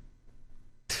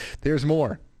 There's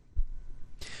more.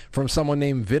 From someone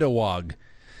named Vidawag.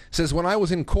 Says, when I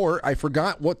was in court, I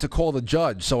forgot what to call the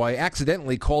judge, so I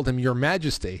accidentally called him Your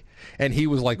Majesty. And he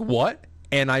was like, what?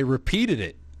 And I repeated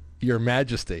it, Your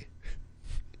Majesty.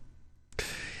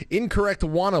 Incorrect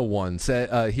 101.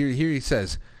 Here he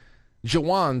says,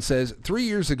 Jawan says, 3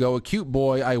 years ago, a cute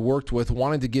boy I worked with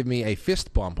wanted to give me a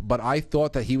fist bump, but I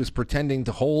thought that he was pretending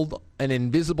to hold an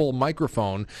invisible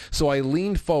microphone, so I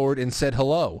leaned forward and said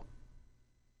hello.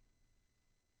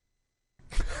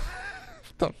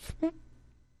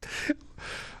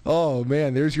 Oh,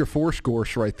 man, there's your Force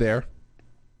Gorsh right there.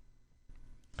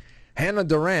 Hannah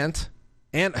Durant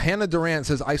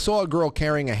says, I saw a girl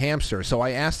carrying a hamster, so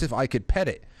I asked if I could pet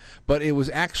it, but it was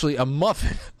actually a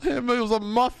muffin. It was a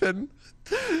muffin.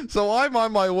 So I'm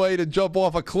on my way to jump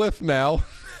off a cliff now.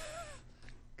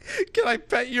 Can I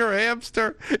pet your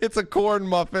hamster? It's a corn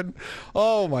muffin.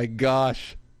 Oh, my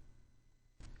gosh.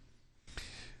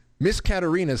 Miss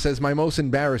Katerina says, my most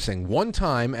embarrassing. One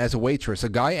time, as a waitress, a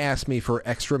guy asked me for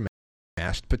extra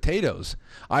mashed potatoes.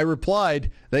 I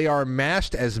replied, they are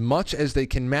mashed as much as they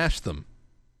can mash them.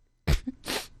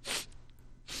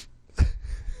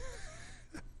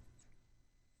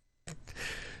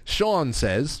 Sean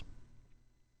says,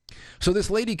 so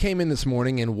this lady came in this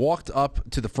morning and walked up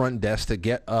to the front desk to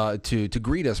get to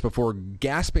greet us before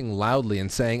gasping loudly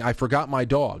and saying, I forgot my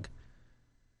dog.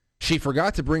 She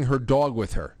forgot to bring her dog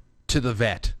with her to the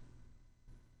vet.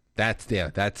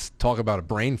 That's talk about a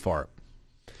brain fart.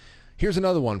 Here's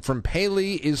another one from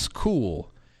Paley is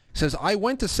Cool. Says, I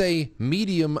went to say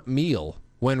medium meal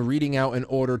when reading out an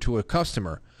order to a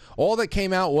customer. All that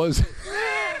came out was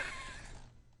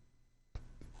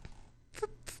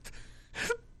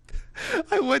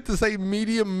I went to say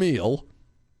medium meal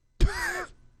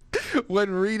when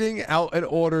reading out an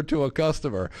order to a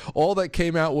customer. All that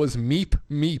came out was meep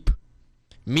meep.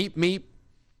 Meep meep.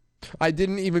 I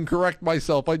didn't even correct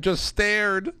myself. I just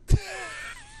stared.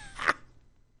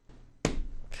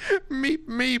 Meep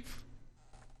meep.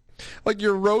 Like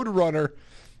your Roadrunner.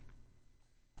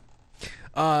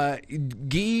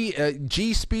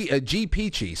 G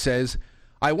Peachy says,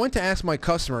 I went to ask my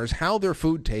customers how their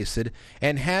food tasted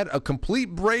and had a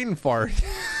complete brain fart.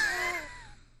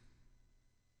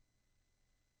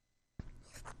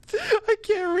 I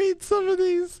can't read some of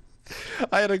these.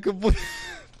 I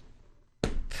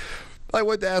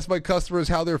went to ask my customers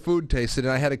how their food tasted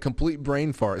and I had a complete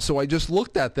brain fart. So I just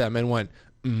looked at them and went,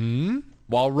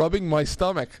 while rubbing my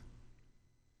stomach.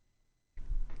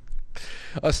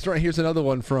 Here's another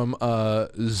one from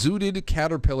Zooted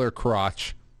Caterpillar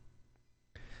Crotch.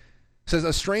 Says,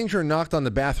 a stranger knocked on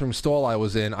the bathroom stall I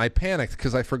was in. I panicked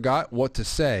because I forgot what to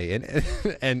say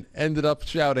and ended up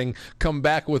shouting, come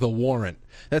back with a warrant.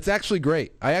 That's actually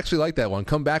great. I actually like that one.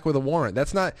 Come back with a warrant.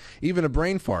 That's not even a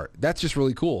brain fart. That's just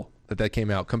really cool that came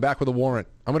out. Come back with a warrant.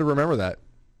 I'm going to remember that.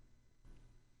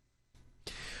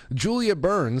 Julia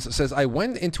Burns says, I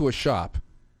went into a shop,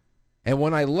 and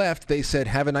when I left, they said,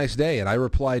 have a nice day, and I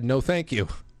replied, no, thank you.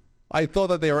 I thought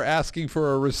that they were asking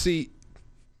for a receipt.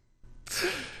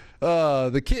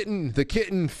 The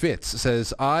kitten Fitz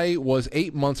says, I was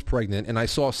 8 months pregnant, and I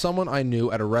saw someone I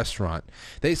knew at a restaurant.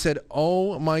 They said,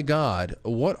 oh, my God,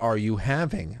 what are you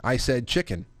having? I said,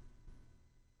 chicken.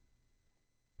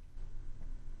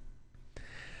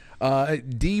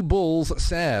 D. Bulls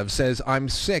Sav says, I'm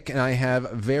sick and I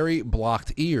have very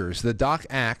blocked ears. The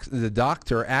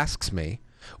doctor asks me,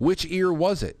 which ear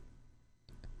was it?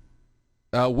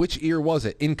 Which ear was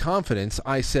it? In confidence,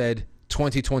 I said,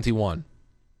 2021.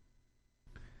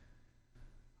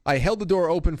 I held the door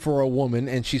open for a woman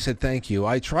and she said, thank you.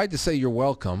 I tried to say you're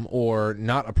welcome or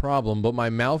not a problem, but my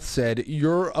mouth said,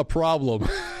 you're a problem.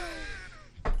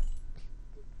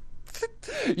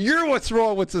 You're what's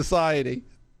wrong with society.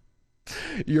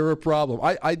 You're a problem.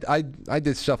 I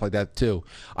did stuff like that too.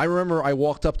 I remember I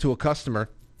walked up to a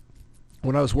customer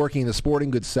when I was working in the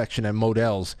sporting goods section at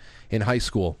Modell's in high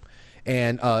school.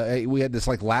 And we had this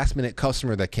like last minute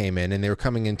customer that came in and they were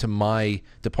coming into my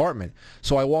department.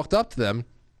 So I walked up to them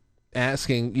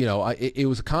asking, it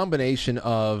was a combination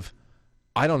of,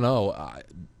 I don't know.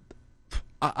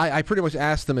 I pretty much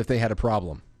asked them if they had a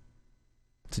problem.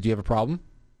 So do you have a problem?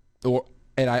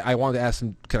 And I wanted to ask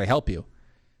them, can I help you?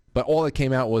 But all that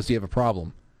came out was, do you have a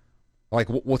problem? Like,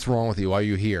 what's wrong with you? Why are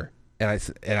you here? And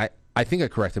I think I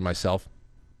corrected myself.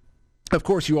 Of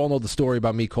course, you all know the story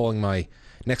about me calling my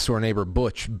next-door neighbor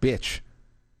Butch bitch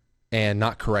and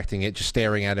not correcting it, just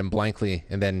staring at him blankly,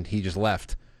 and then he just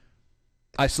left.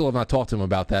 I still have not talked to him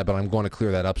about that, but I'm going to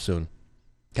clear that up soon.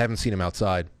 Haven't seen him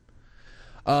outside.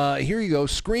 Here you go,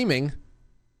 screaming.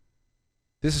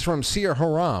 This is from Sir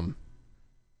Haram.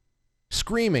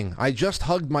 Screaming, I just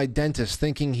hugged my dentist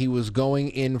thinking he was going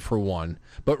in for one,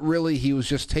 but really he was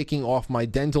just taking off my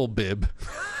dental bib.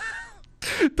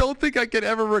 Don't think I could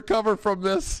ever recover from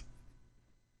this.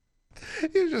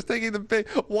 He was just taking the bib.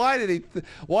 Why did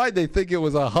they think it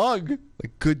was a hug?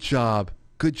 Like, good job.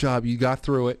 Good job. You got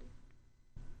through it.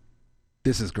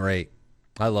 This is great.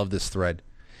 I love this thread.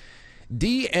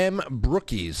 DM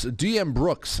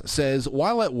Brooks says,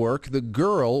 while at work, the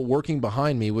girl working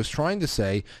behind me was trying to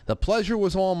say, the pleasure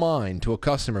was all mine to a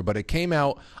customer, but it came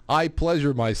out, I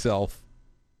pleasure myself.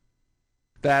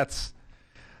 That's,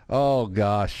 oh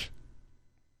gosh.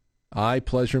 I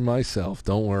pleasure myself,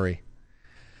 don't worry.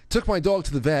 Took my dog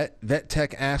to the vet. Vet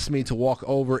tech asked me to walk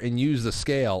over and use the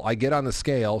scale. I get on the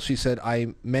scale. She said,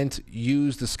 I meant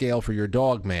use the scale for your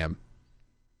dog, ma'am.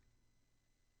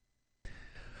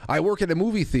 I work at a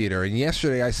movie theater, and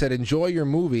yesterday I said, enjoy your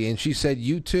movie, and she said,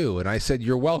 you too, and I said,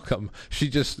 you're welcome. We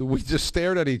just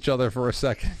stared at each other for a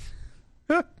second.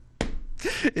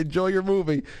 Enjoy your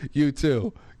movie, you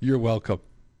too, you're welcome.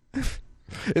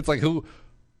 It's like,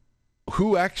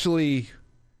 who actually,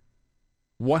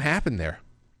 what happened there?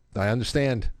 I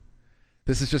understand.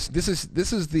 This is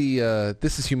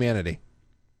humanity.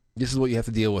 This is what you have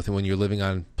to deal with when you're living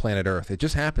on planet Earth. It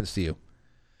just happens to you.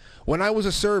 When I was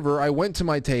a server, I went to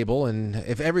my table and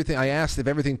I asked if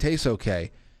everything tastes okay.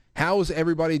 How's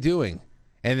everybody doing?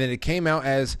 And then it came out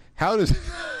as, how does...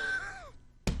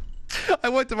 I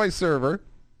went to my server.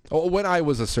 Oh, when I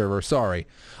was a server, sorry.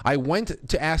 I went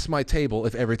to ask my table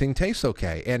if everything tastes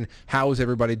okay and how's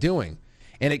everybody doing?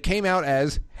 And it came out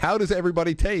as, how does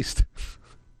everybody taste?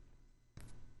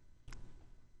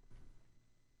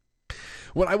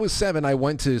 When I was 7, I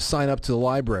went to sign up to the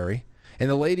library. And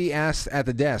the lady asked at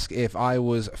the desk if I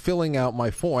was filling out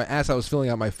my form,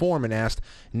 and asked,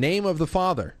 name of the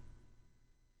Father.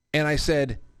 And I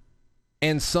said,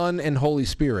 and Son and Holy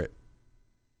Spirit.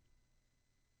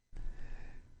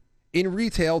 In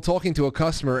retail, talking to a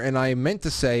customer, and I meant to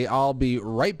say, I'll be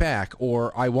right back,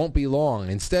 or I won't be long.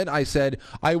 Instead, I said,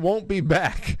 I won't be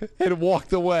back, and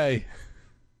walked away.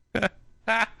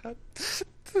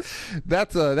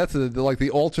 That's like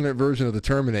the alternate version of the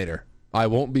Terminator. I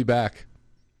won't be back.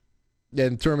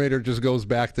 And Terminator just goes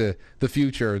back to the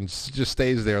future and just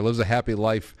stays there, lives a happy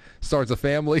life, starts a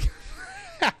family.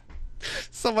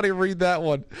 Somebody read that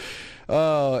one.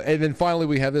 And then finally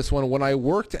we have this one. When I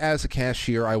worked as a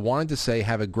cashier, I wanted to say,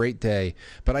 have a great day.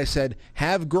 But I said,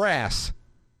 have grass.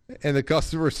 And the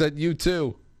customer said, you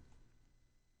too.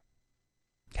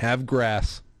 Have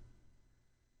grass.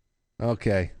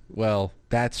 Okay, well,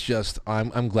 That's just,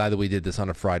 I'm glad that we did this on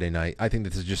a Friday night. I think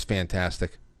this is just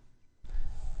fantastic.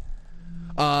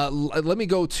 Let me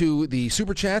go to the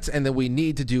Super Chats, and then we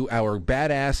need to do our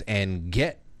badass and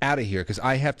get out of here because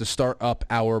I have to start up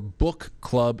our book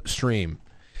club stream.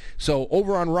 So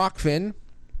over on Rockfin,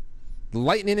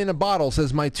 Lightning in a Bottle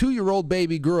says, my 2-year-old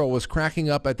baby girl was cracking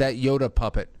up at that Yoda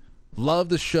puppet. Love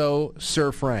the show,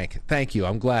 Sir Frank. Thank you.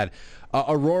 I'm glad.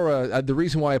 Aurora, the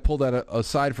reason why I pulled that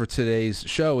aside for today's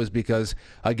show is because,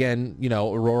 again, you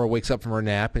know, Aurora wakes up from her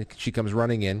nap and she comes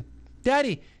running in.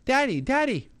 Daddy, Daddy,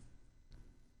 Daddy.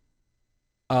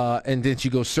 And then she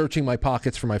goes searching my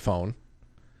pockets for my phone.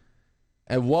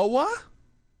 And Wowa?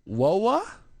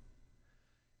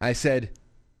 I said,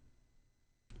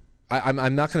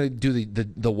 I'm not going to do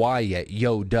the Y yet.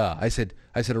 Yoda. I said,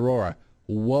 Aurora,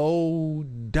 whoa,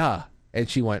 duh. And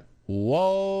she went,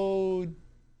 whoa,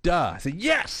 duh. I said,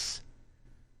 yes.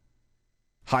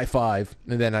 High five.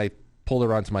 And then I pulled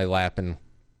her onto my lap and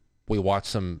we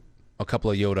watched a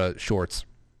couple of Yoda shorts.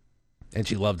 And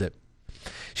she loved it.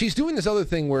 She's doing this other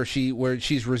thing where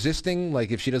she's resisting,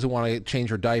 like if she doesn't want to change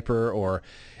her diaper or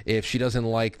if she doesn't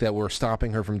like that we're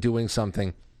stopping her from doing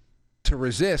something. To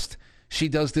resist, she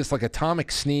does this like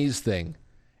atomic sneeze thing.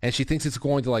 And she thinks it's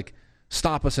going to like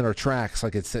stop us in our tracks.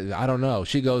 Like it's, I don't know.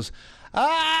 She goes,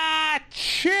 achoo!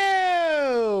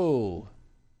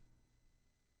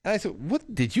 And I said,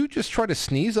 what, did you just try to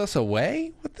sneeze us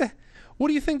away? What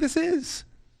do you think this is?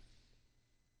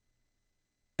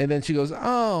 And then she goes,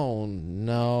 oh,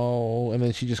 no. And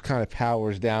then she just kind of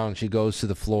powers down. She goes to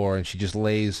the floor, and she just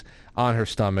lays on her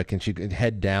stomach, and she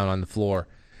head down on the floor.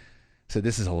 So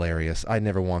this is hilarious. I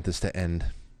never want this to end.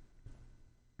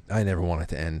 I never want it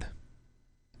to end.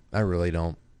 I really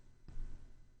don't.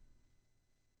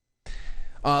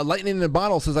 Lightning in a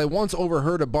Bottle says, I once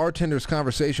overheard a bartender's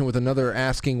conversation with another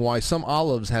asking why some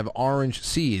olives have orange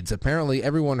seeds. Apparently,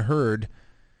 everyone heard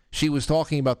she was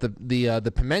talking about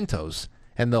the pimentos.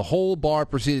 And the whole bar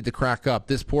proceeded to crack up.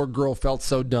 This poor girl felt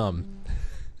so dumb.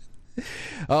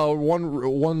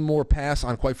 One more pass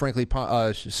on, quite frankly,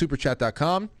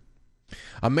 superchat.com.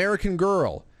 American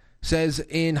Girl says,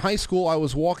 in high school, I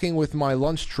was walking with my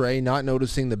lunch tray, not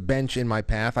noticing the bench in my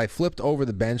path. I flipped over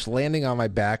the bench, landing on my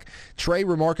back. Tray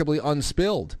remarkably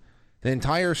unspilled. An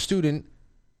entire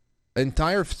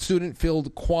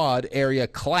student-filled quad area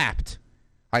clapped.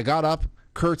 I got up,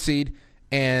 curtsied,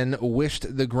 and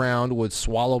wished the ground would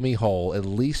swallow me whole. At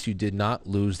least you did not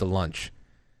lose the lunch,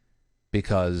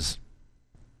 because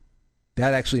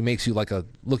that actually makes you look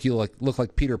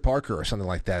like Peter Parker or something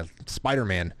like that,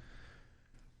 Spider-Man.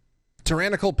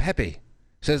 Tyrannical Pepe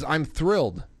says, I'm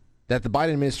thrilled that the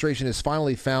Biden administration has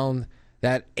finally found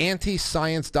that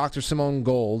anti-science Dr. Simone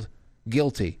Gold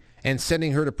guilty and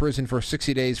sending her to prison for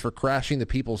 60 days for crashing the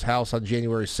People's House on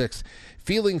January 6th.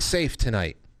 Feeling safe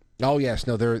tonight. Oh, yes.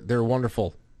 No, they're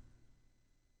wonderful.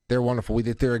 They're wonderful.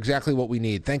 They're exactly what we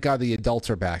need. Thank God the adults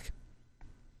are back.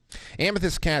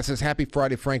 Amethyst Cat says, happy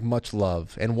Friday, Frank. Much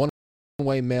love. And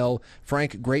one-way mail,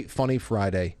 Frank, great funny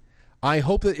Friday. I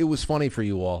hope that it was funny for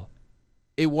you all.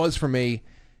 It was for me.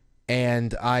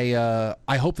 And I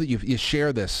hope that you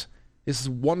share this. This is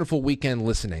wonderful weekend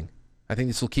listening. I think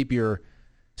this will keep your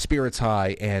spirits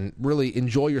high and really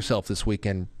enjoy yourself this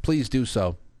weekend. Please do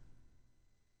so.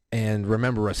 And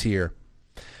remember us here.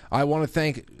 I want to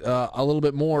thank a little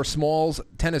bit more Smalls,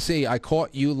 Tennessee. I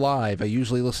caught you live. I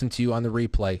usually listen to you on the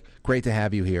replay. Great to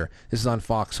have you here. This is on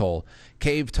Foxhole.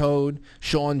 Cave Toad,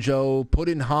 Sean Joe,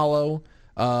 Puddin Hollow,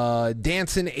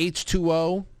 Dancing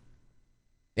H2O,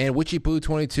 and Witchy Poo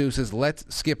 22 says, let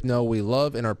Skip know we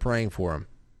love and are praying for him.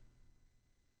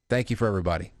 Thank you for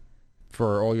everybody,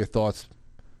 for all your thoughts.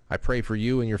 I pray for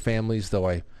you and your families, though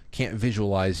I can't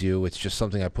visualize you. It's just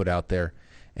something I put out there.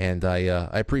 And I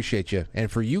appreciate you. And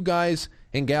for you guys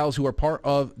and gals who are part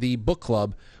of the book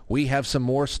club, we have some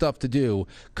more stuff to do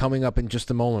coming up in just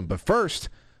a moment. But first,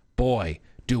 boy,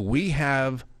 do we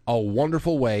have a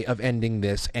wonderful way of ending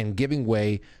this and giving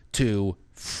way to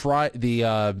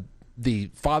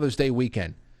the Father's Day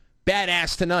weekend.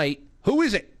 Badass tonight. Who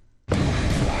is it?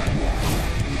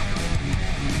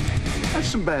 That's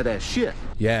some badass shit.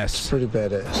 Yes. It's pretty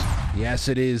badass. Yes,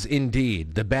 it is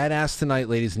indeed. The badass tonight,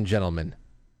 ladies and gentlemen.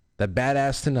 The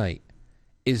badass tonight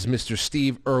is Mr.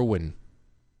 Steve Irwin,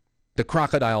 the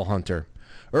crocodile hunter.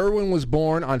 Irwin was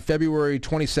born on February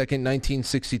 22nd,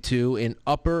 1962 in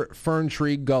Upper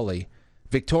Ferntree Gully,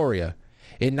 Victoria.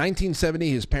 In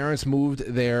 1970, his parents moved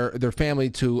their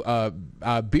family to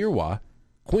Beerwah,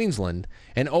 Queensland,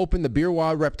 and opened the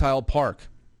Beerwah Reptile Park.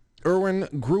 Irwin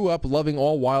grew up loving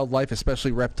all wildlife,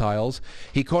 especially reptiles.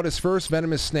 He caught his first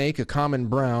venomous snake, a common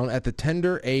brown, at the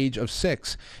tender age of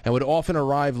 6, and would often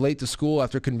arrive late to school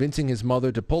after convincing his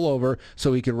mother to pull over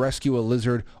so he could rescue a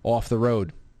lizard off the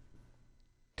road.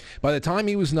 By the time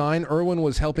he was 9, Irwin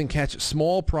was helping catch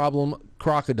small problem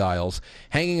crocodiles,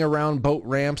 hanging around boat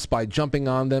ramps by jumping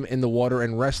on them in the water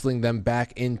and wrestling them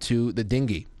back into the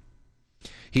dinghy.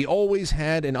 He always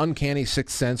had an uncanny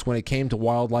sixth sense when it came to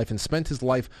wildlife and spent his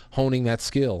life honing that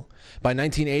skill. By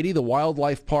 1980, the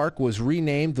wildlife park was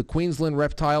renamed the Queensland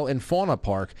Reptile and Fauna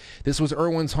Park. This was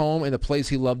Irwin's home and the place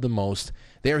he loved the most.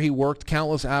 There he worked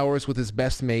countless hours with his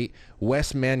best mate,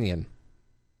 Wes Mannion,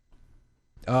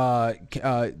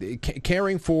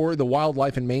 caring for the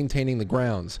wildlife and maintaining the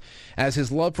grounds. As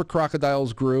his love for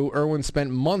crocodiles grew, Irwin spent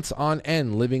months on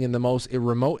end living in the most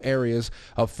remote areas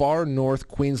of far north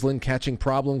Queensland catching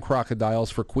problem crocodiles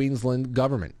for Queensland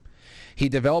government. He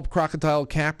developed crocodile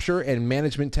capture and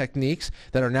management techniques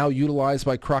that are now utilized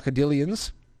by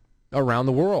crocodilians around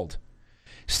the world.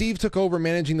 Steve took over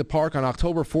managing the park on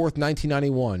October 4th,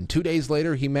 1991. 2 days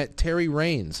later, he met Terry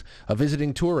Raines, a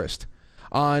visiting tourist.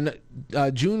 On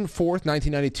June 4th,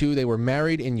 1992, they were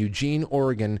married in Eugene,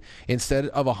 Oregon. Instead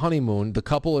of a honeymoon, the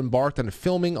couple embarked on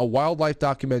filming a wildlife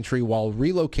documentary while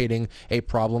relocating a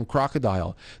problem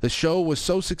crocodile. The show was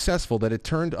so successful that it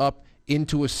turned up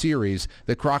into a series.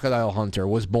 The Crocodile Hunter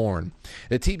was born.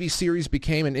 The TV series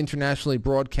became an internationally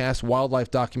broadcast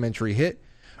wildlife documentary hit.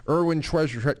 Irwin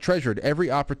treasured every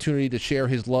opportunity to share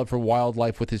his love for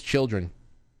wildlife with his children,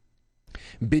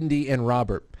 Bindi and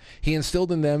Robert. He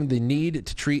instilled in them the need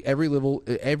to treat every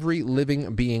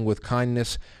living being with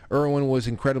kindness. Irwin was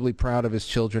incredibly proud of his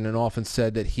children and often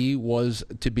said that he was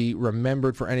to be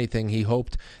remembered for anything. He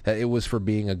hoped that it was for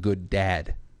being a good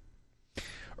dad.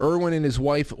 Irwin and his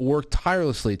wife worked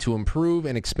tirelessly to improve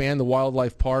and expand the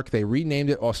wildlife park. They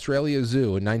renamed it Australia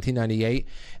Zoo in 1998.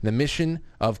 The mission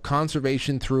of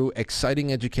conservation through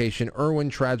exciting education.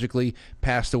 Irwin tragically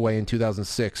passed away in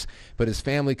 2006, but his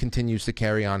family continues to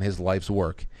carry on his life's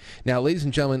work. Now, ladies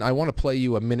and gentlemen, I want to play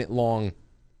you a minute-long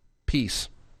piece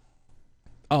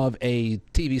of a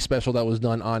TV special that was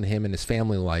done on him and his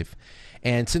family life.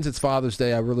 And since it's Father's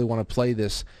Day, I really want to play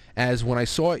this, as when I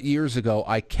saw it years ago,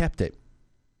 I kept it.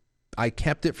 I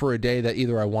kept it for a day that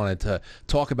either I wanted to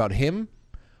talk about him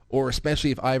or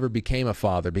especially if I ever became a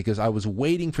father, because I was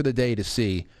waiting for the day to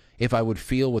see if I would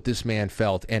feel what this man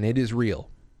felt, and it is real.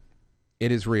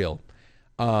 It is real.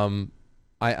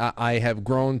 I have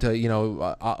grown to,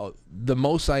 the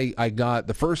most I got,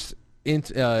 the first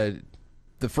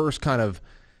kind of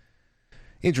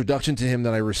introduction to him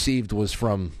that I received was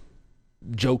from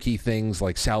jokey things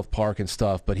like South Park and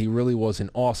stuff, but he really was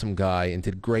an awesome guy and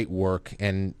did great work,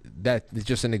 and that is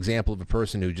just an example of a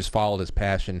person who just followed his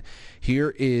passion.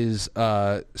 Here is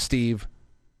Steve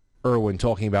Irwin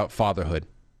talking about fatherhood.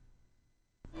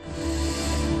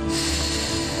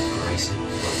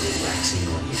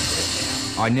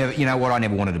 I never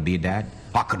wanted to be a dad.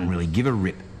 I couldn't really give a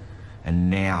rip.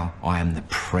 And now I am the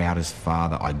proudest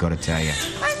father, I gotta tell you. I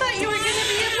thought you were gonna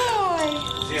be a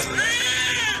boy.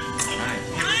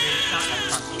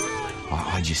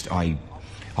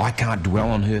 I can't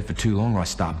dwell on her for too long or I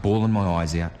start bawling my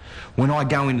eyes out. When I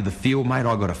go into the field, mate,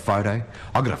 I got a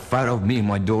photo of me and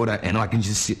my daughter, and I can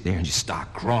just sit there and just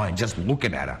start crying just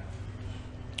looking at her.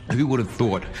 Who would have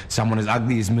thought someone as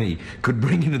ugly as me could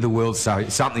bring into the world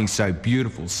something so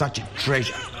beautiful, such a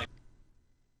treasure?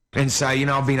 And so,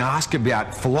 I've been asked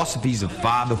about philosophies of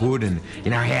fatherhood and,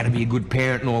 how to be a good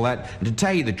parent and all that. And to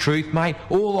tell you the truth, mate,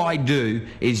 all I do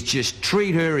is just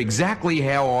treat her exactly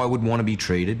how I would want to be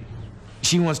treated.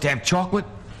 She wants to have chocolate.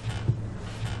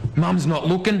 Mum's not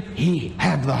looking. Here,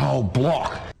 have the whole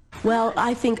block. Well,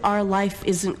 I think our life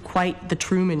isn't quite the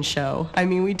Truman Show. I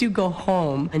mean, we do go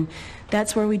home, and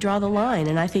that's where we draw the line.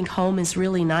 And I think home is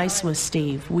really nice with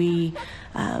Steve. We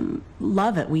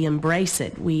love it. We embrace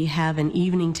it. We have an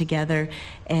evening together,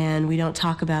 and we don't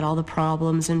talk about all the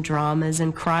problems and dramas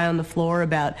and cry on the floor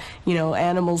about,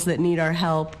 animals that need our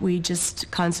help. We just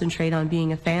concentrate on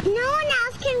being a family. No one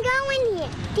else can go in here.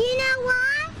 Do you know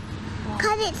why?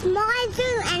 Because it's my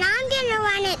zoo, and I'm going to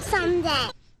run it someday.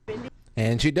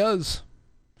 And she does.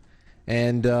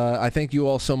 And I thank you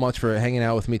all so much for hanging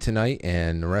out with me tonight,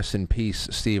 and rest in peace,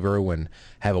 Steve Irwin.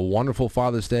 Have a wonderful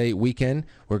Father's Day weekend.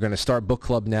 We're going to start book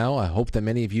club now. I hope that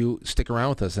many of you stick around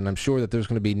with us, and I'm sure that there's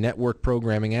going to be network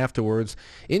programming afterwards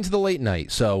into the late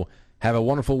night. So have a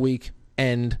wonderful week,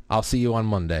 and I'll see you on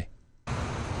Monday.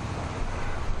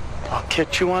 I'll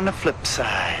catch you on the flip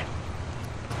side.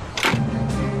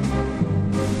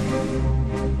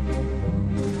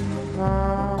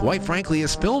 Quite Frankly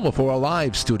is filmed before a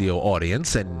live studio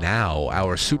audience, and now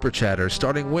our super chatters,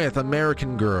 starting with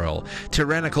American Girl,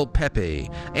 Tyrannical Pepe,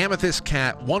 Amethyst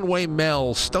Cat, One Way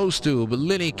Mel, Stowstube,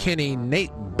 Linny Kinney,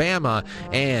 Nate Bama,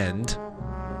 and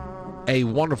a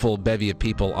wonderful bevy of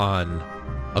people on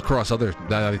across other.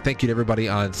 Thank you to everybody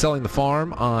on Selling the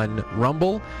Farm on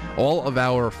Rumble, all of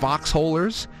our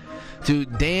foxholers, to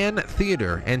Dan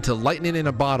Theater, and to Lightning in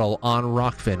a Bottle on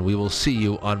Rockfin. We will see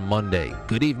you on Monday.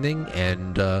 Good evening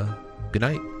and good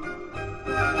night.